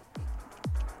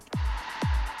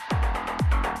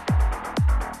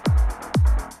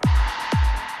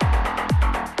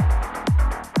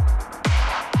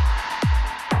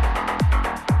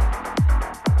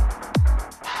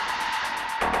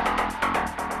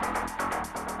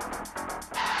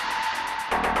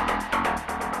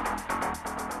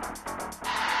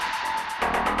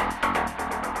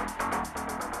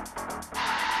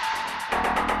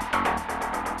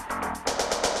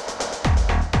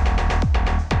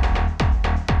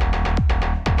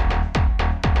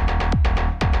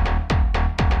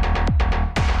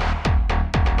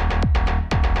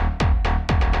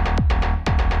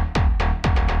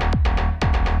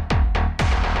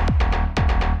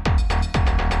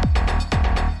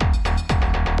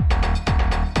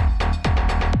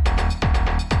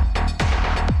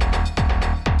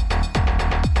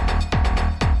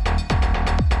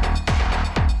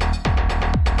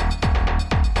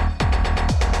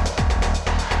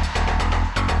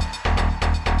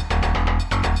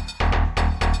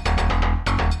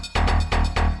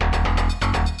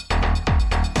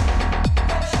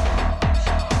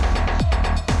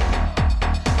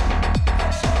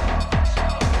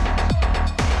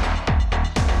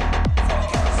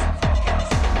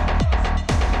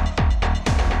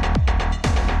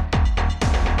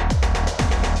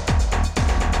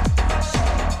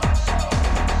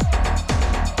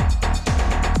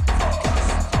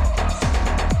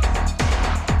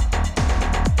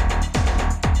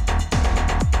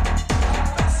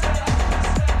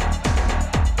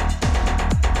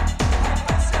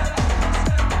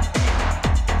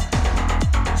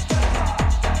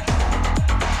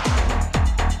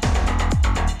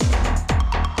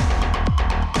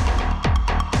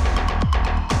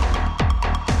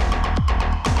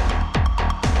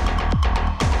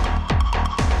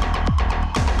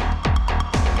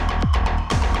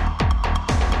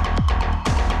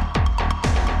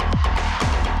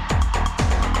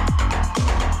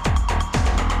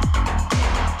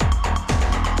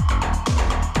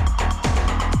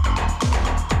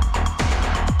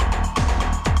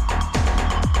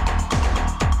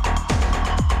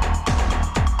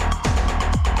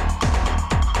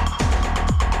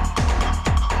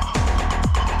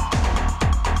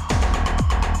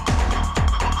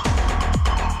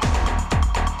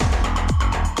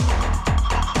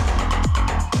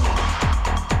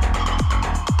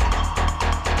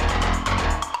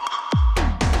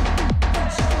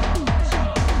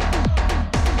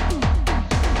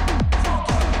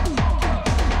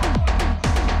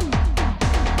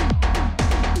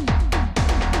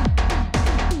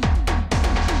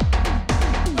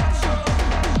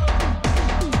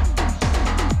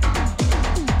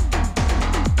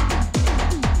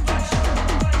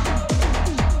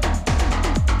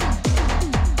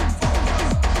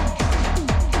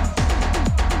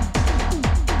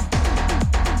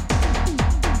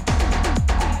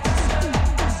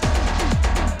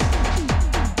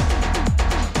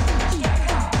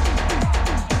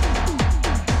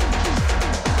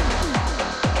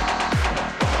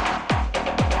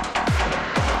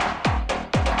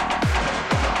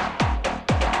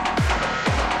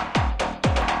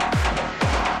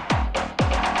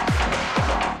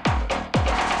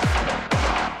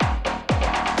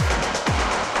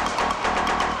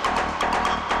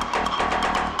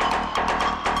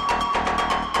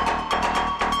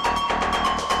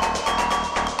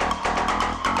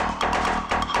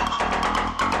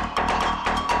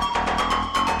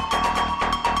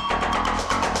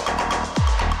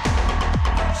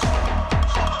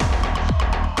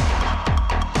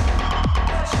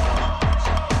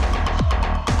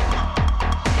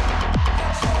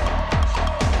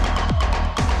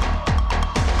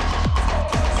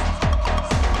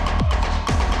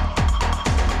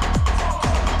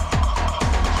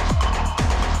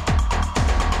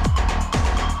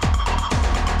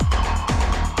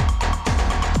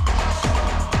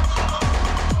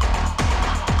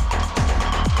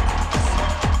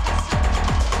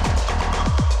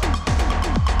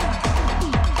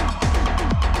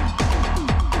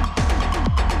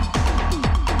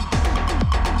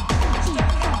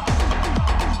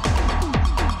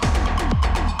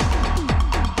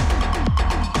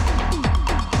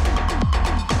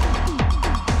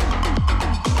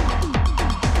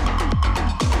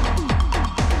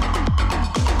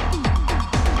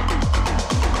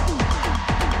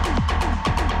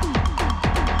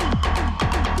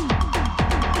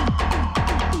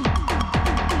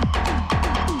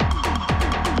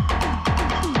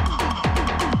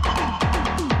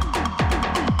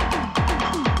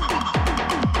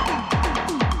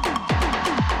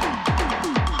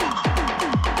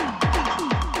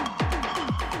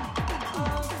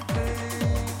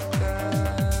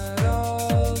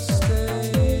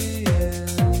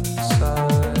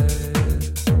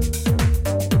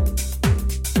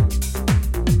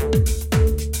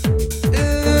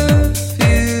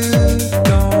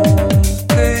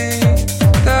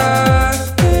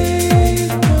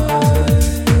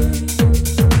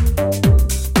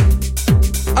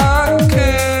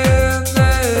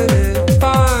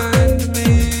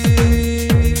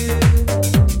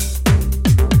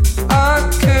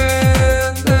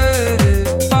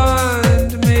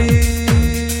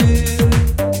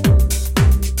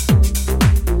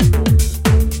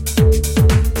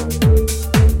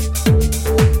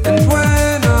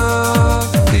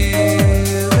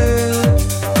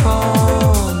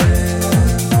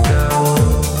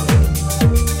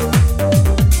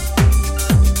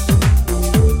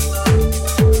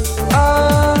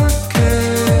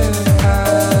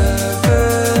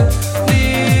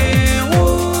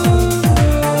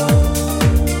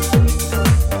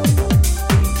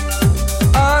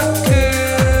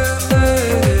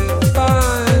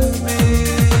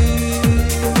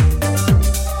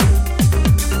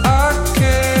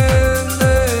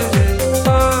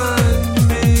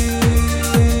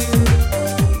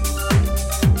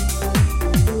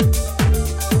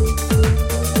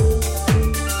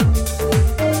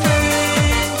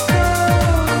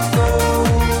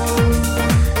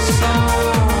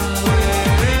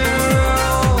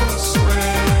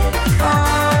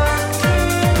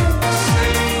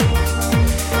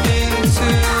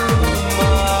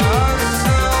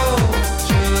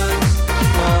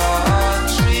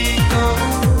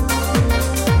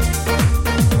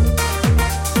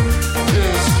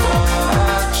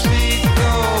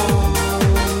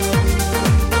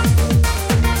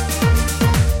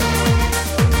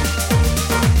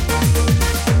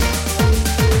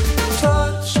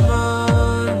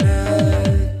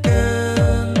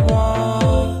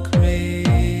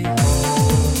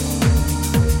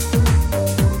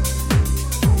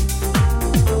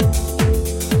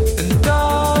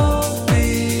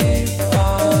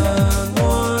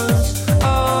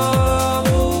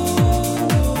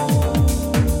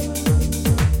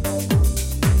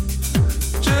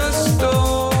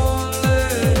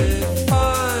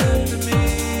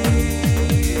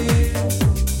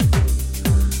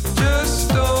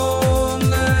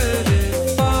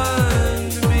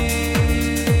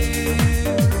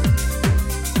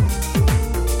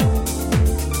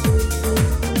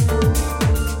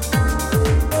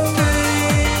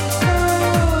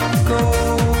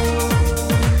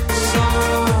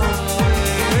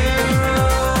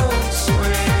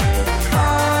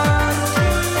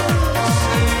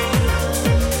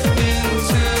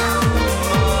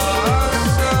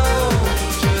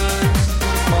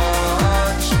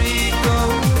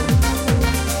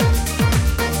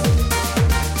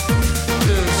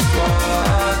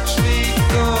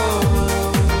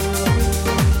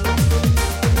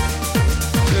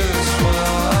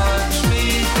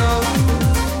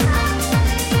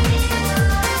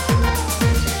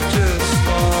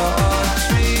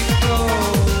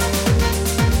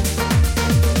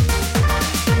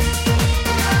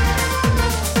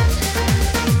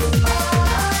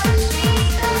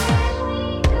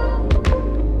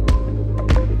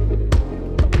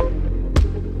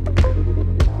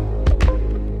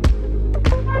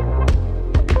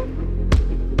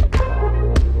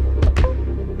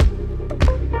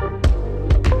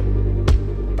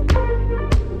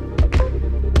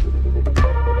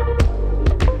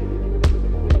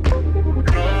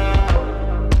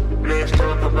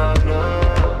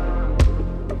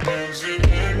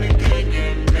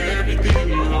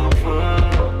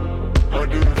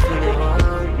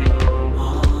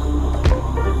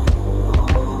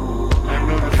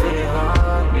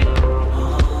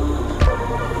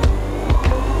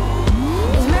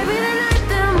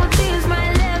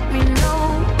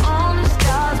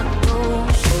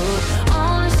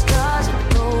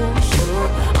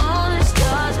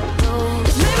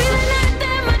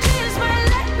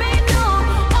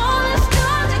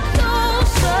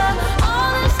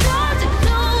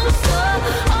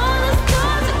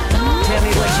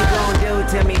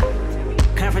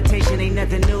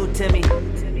 to me.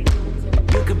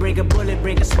 You could bring a bullet,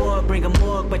 bring a sword, bring a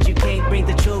morgue, but you can't bring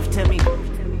the truth to me.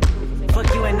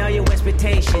 Fuck you and all your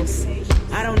expectations.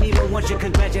 I don't even want your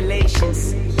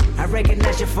congratulations. I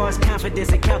recognize your false confidence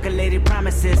and calculated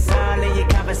promises all in your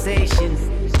conversation.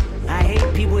 I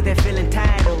hate people that feel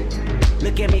entitled.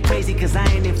 Look at me crazy cause I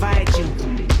ain't invite you.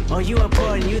 Oh, you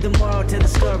important, you the moral to the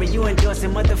story. You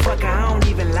endorsing, motherfucker, I don't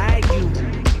even like you.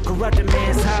 Corrupt a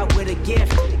man's heart with a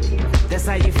gift. That's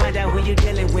how you find out who you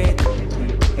dealing with.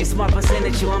 A small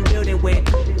percentage you I'm building with.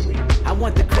 I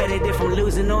want the credit if I'm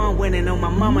losing or I'm winning. On my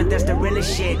mama, that's the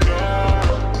realest shit.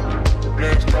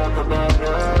 Let's talk about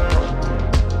love.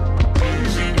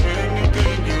 Using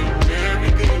anything and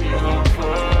everything you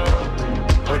offer.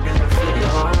 I never feel it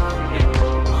on you.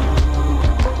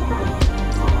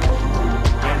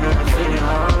 I never feel it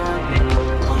on you.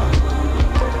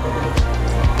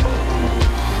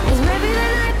 Cause maybe the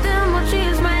night that my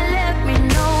dreams might let me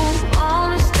know. All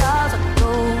the stars are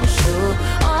closer.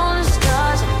 All the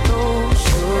stars are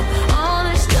closer. All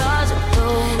the stars are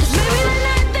closer. Maybe the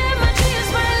night that my dreams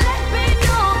might let me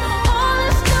know. All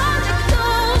the stars are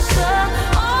closer.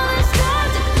 All the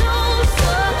stars are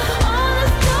closer. All the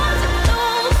stars are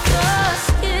closer.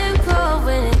 Skin cold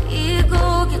when the ego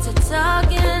gets to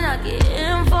talking. I get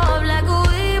involved like a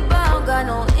rebound. Got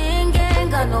no in game,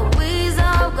 got no ways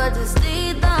out. Got to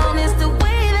stay down. It's the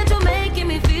way that you're making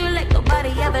me feel like nobody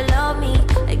ever loved me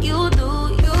like you do,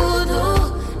 you do.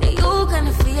 And you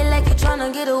kinda feel like you're trying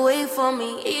to get away from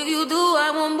me. If you do,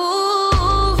 I won't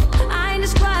move. I ain't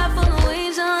just cry for no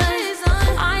reason.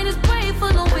 I ain't just pray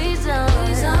for no reason.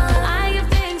 I give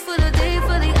thanks for the day,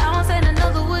 for the hours, and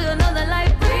another way, another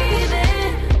life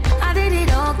breathing. I did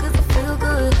it all cause I feel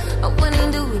good. I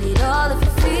wouldn't do it all if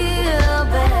you feel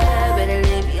bad. Better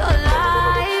live your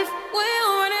life. We're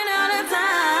running out of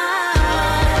time.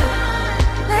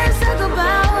 Let's talk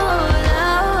about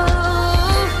love.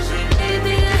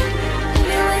 Anything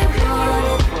you ain't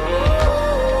wanted.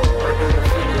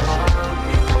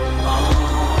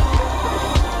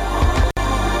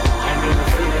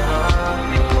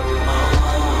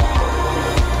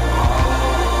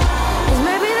 Cause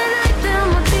maybe the night that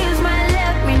my dreams might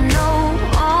let me know.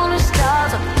 All the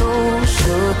stars are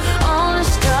closer. All the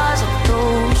stars are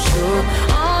closer.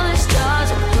 All the stars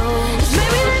are closer.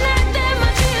 Maybe the night that my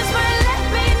dreams might let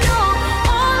me know.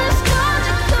 All the stars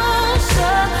are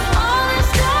closer. All the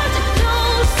stars are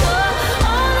closer.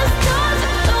 All the stars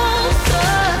are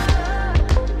closer.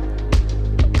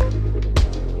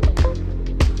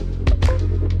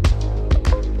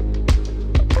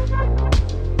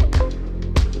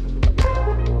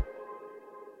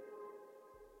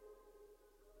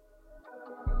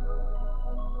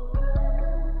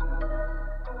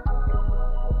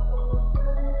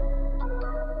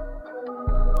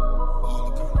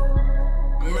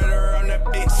 Murder on that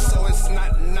bitch, so it's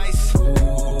not nice.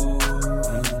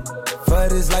 For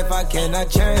this life I cannot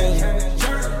change.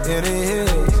 In the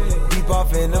hills, deep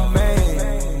off in the main.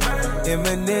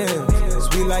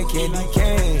 Menance, sweet like candy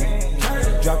cane.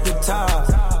 Drop the top,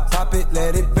 pop it,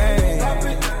 let it bang.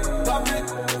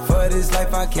 For this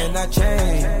life I cannot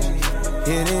change.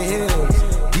 In the hills,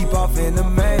 deep off in the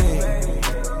main.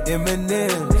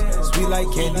 Menance, sweet like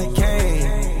candy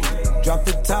cane. Drop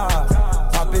the top,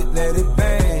 pop it, let it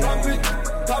bang.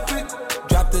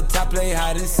 Drop the top, play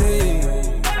hide and seek.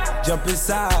 Jump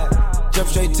inside, jump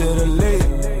straight to the lid.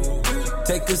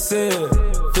 Take a sip,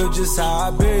 feel just how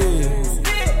I be.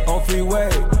 On freeway,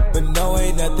 but no,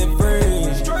 ain't nothing free.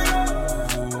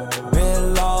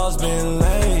 Been laws, been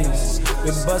lanes.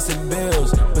 Been busting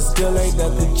bills, but still ain't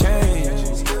nothing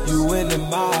changed. You in the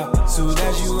mob, soon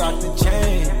as you rock the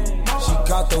chain. She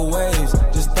caught the waves,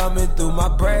 just thumbing through my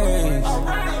braids.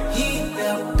 Heat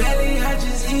up, belly, I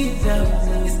just heat up.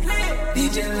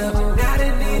 DJ level, now the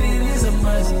needed is a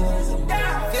must.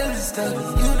 Feeling stuck,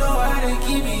 you know how to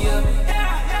keep me up.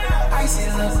 Icy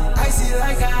love, icy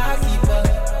like how I keep up.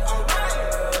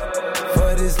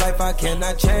 For this life I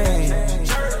cannot change.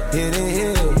 Hidden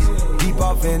hills, deep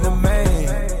off in the main.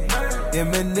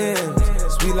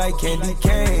 Menance, sweet like candy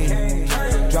cane.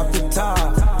 Drop the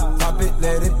top, pop it,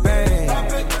 let it bang.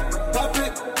 Pop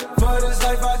it. For this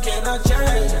life I cannot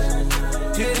change.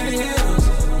 Hidden hills,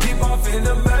 deep off in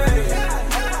the main.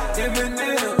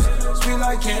 Menance, sweet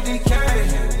like candy cane.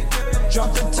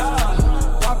 Drop the top,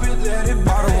 pop it, let it bang.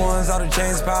 All the ones, all the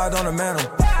chains piled on the mantle.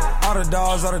 All the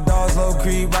dogs, low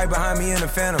creep right behind me in the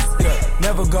phantom. Yeah,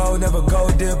 never go,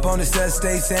 dip on the set,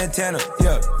 stay Santana.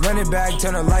 Yeah, run it back,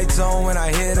 turn the lights on when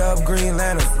I hit up Green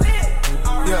Lantern.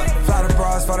 Yeah, fly the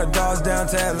bras, fly the dogs down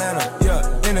to Atlanta.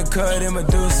 Yeah, in the cut, in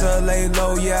Medusa, lay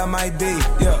low, yeah, I might be.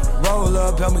 Yeah, roll pull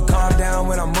up, help me calm down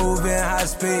when I'm moving high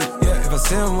speed. Yeah, if I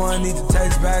send one, need to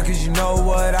text back, cause you know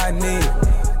what I need.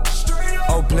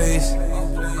 Oh, please.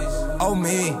 Oh,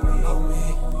 me.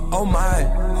 Oh, my.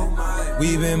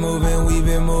 We've been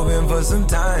moving for some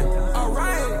time.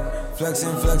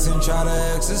 Flexing, try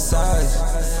to exercise.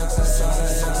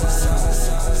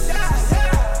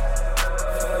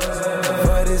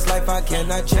 For this life I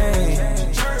cannot change.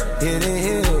 Hitting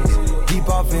hills, deep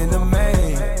off in the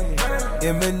main.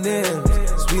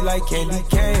 M&M's, sweet like candy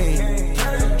cane.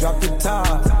 Drop the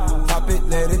top, pop it,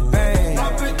 let it bang.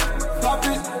 Pop it.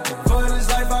 For this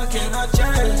life I cannot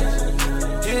change.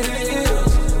 Hitting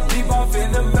hills, deep off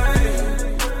in the main.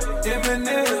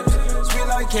 M&M's, sweet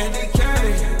like candy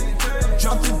cane.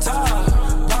 Drop the top,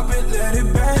 pop it, let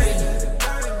it bang.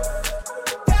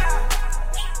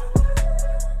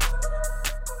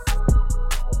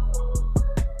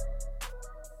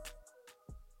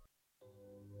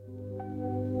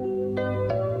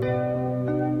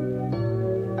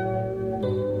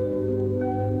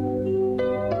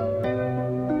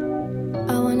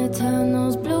 I wanna turn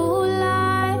those blue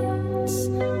lights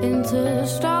into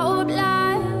strobe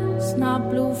lights, not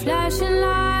blue flashing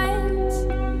lights,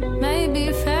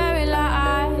 maybe fairy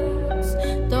lights.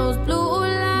 Those blue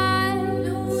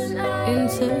lights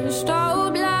into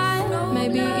strobe lights,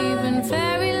 maybe even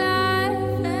fairy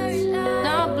lights,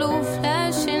 not blue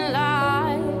flashing lights.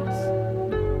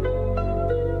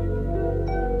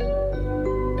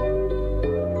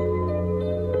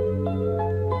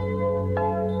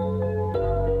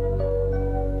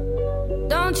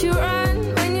 Don't you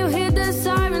run when you hear the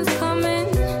sirens coming.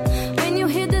 When you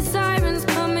hear the sirens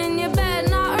coming, you better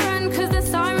not run, cause the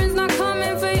siren's not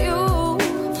coming for you.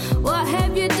 What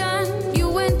have you done? You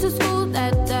went to school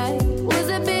that day. Was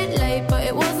a bit late, but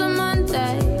it was a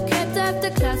Monday. Kept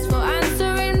after class for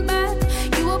answering back.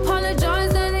 You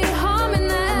apologized, any harm in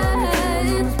that?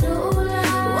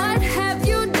 What have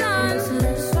you done?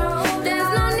 There's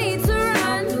no need to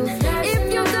run. If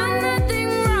you've done nothing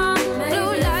wrong,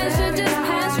 blue lights should just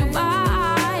pass you by.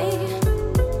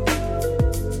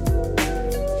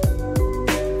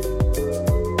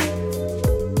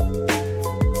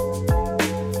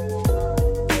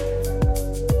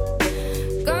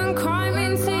 Gun crime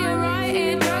into your right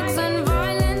ear, drugs and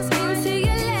violence into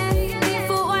your left.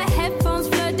 Default white headphones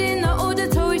flooding the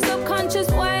auditory subconscious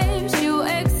waves you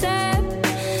accept.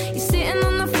 You're sitting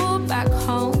on the floor back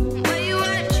home. Where you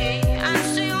at, G?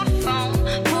 Answer your phone.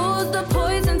 Pause the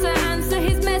poison to answer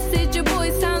his message. Your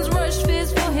boy sounds rushed,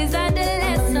 fears for his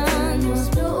adolescence.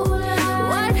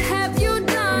 What have you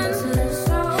done?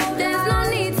 There's no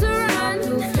need to run.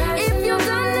 If you've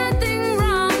done nothing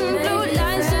wrong, blue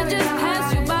lights should just pass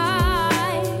you by.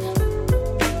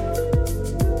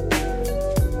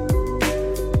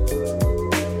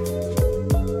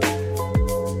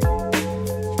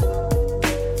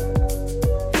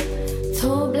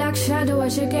 Tall black shadow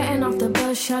as you're getting off the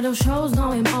bus. Shadow shows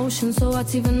no emotion, so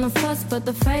what's even the fuss? But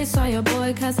the face of your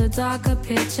boy casts a darker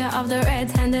picture of the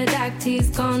red-handed act he's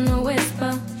gonna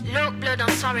whisper. Look, blood, I'm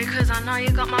sorry, cause I know you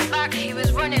got my back. He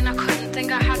was running, I couldn't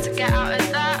think I had to get out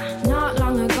of that. Not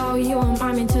long ago, you were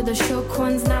miming to the shook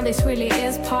ones. Now this really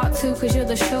is part two, cause you're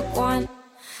the shook one.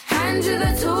 Hand you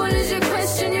the tool as you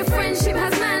question your friendship.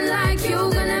 Has man like you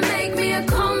gonna make me a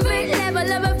convict?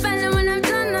 Level of a felon when I've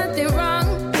done nothing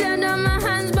wrong. Blood on my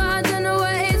hands, but I don't know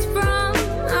where it's from.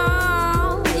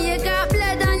 Oh, you got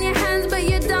blood on your hands, but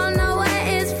you don't know where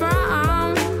it's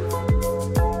from.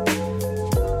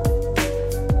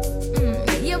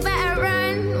 You better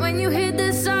run when you hear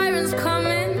the sirens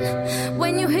coming.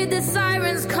 When you hear the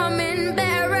sirens coming.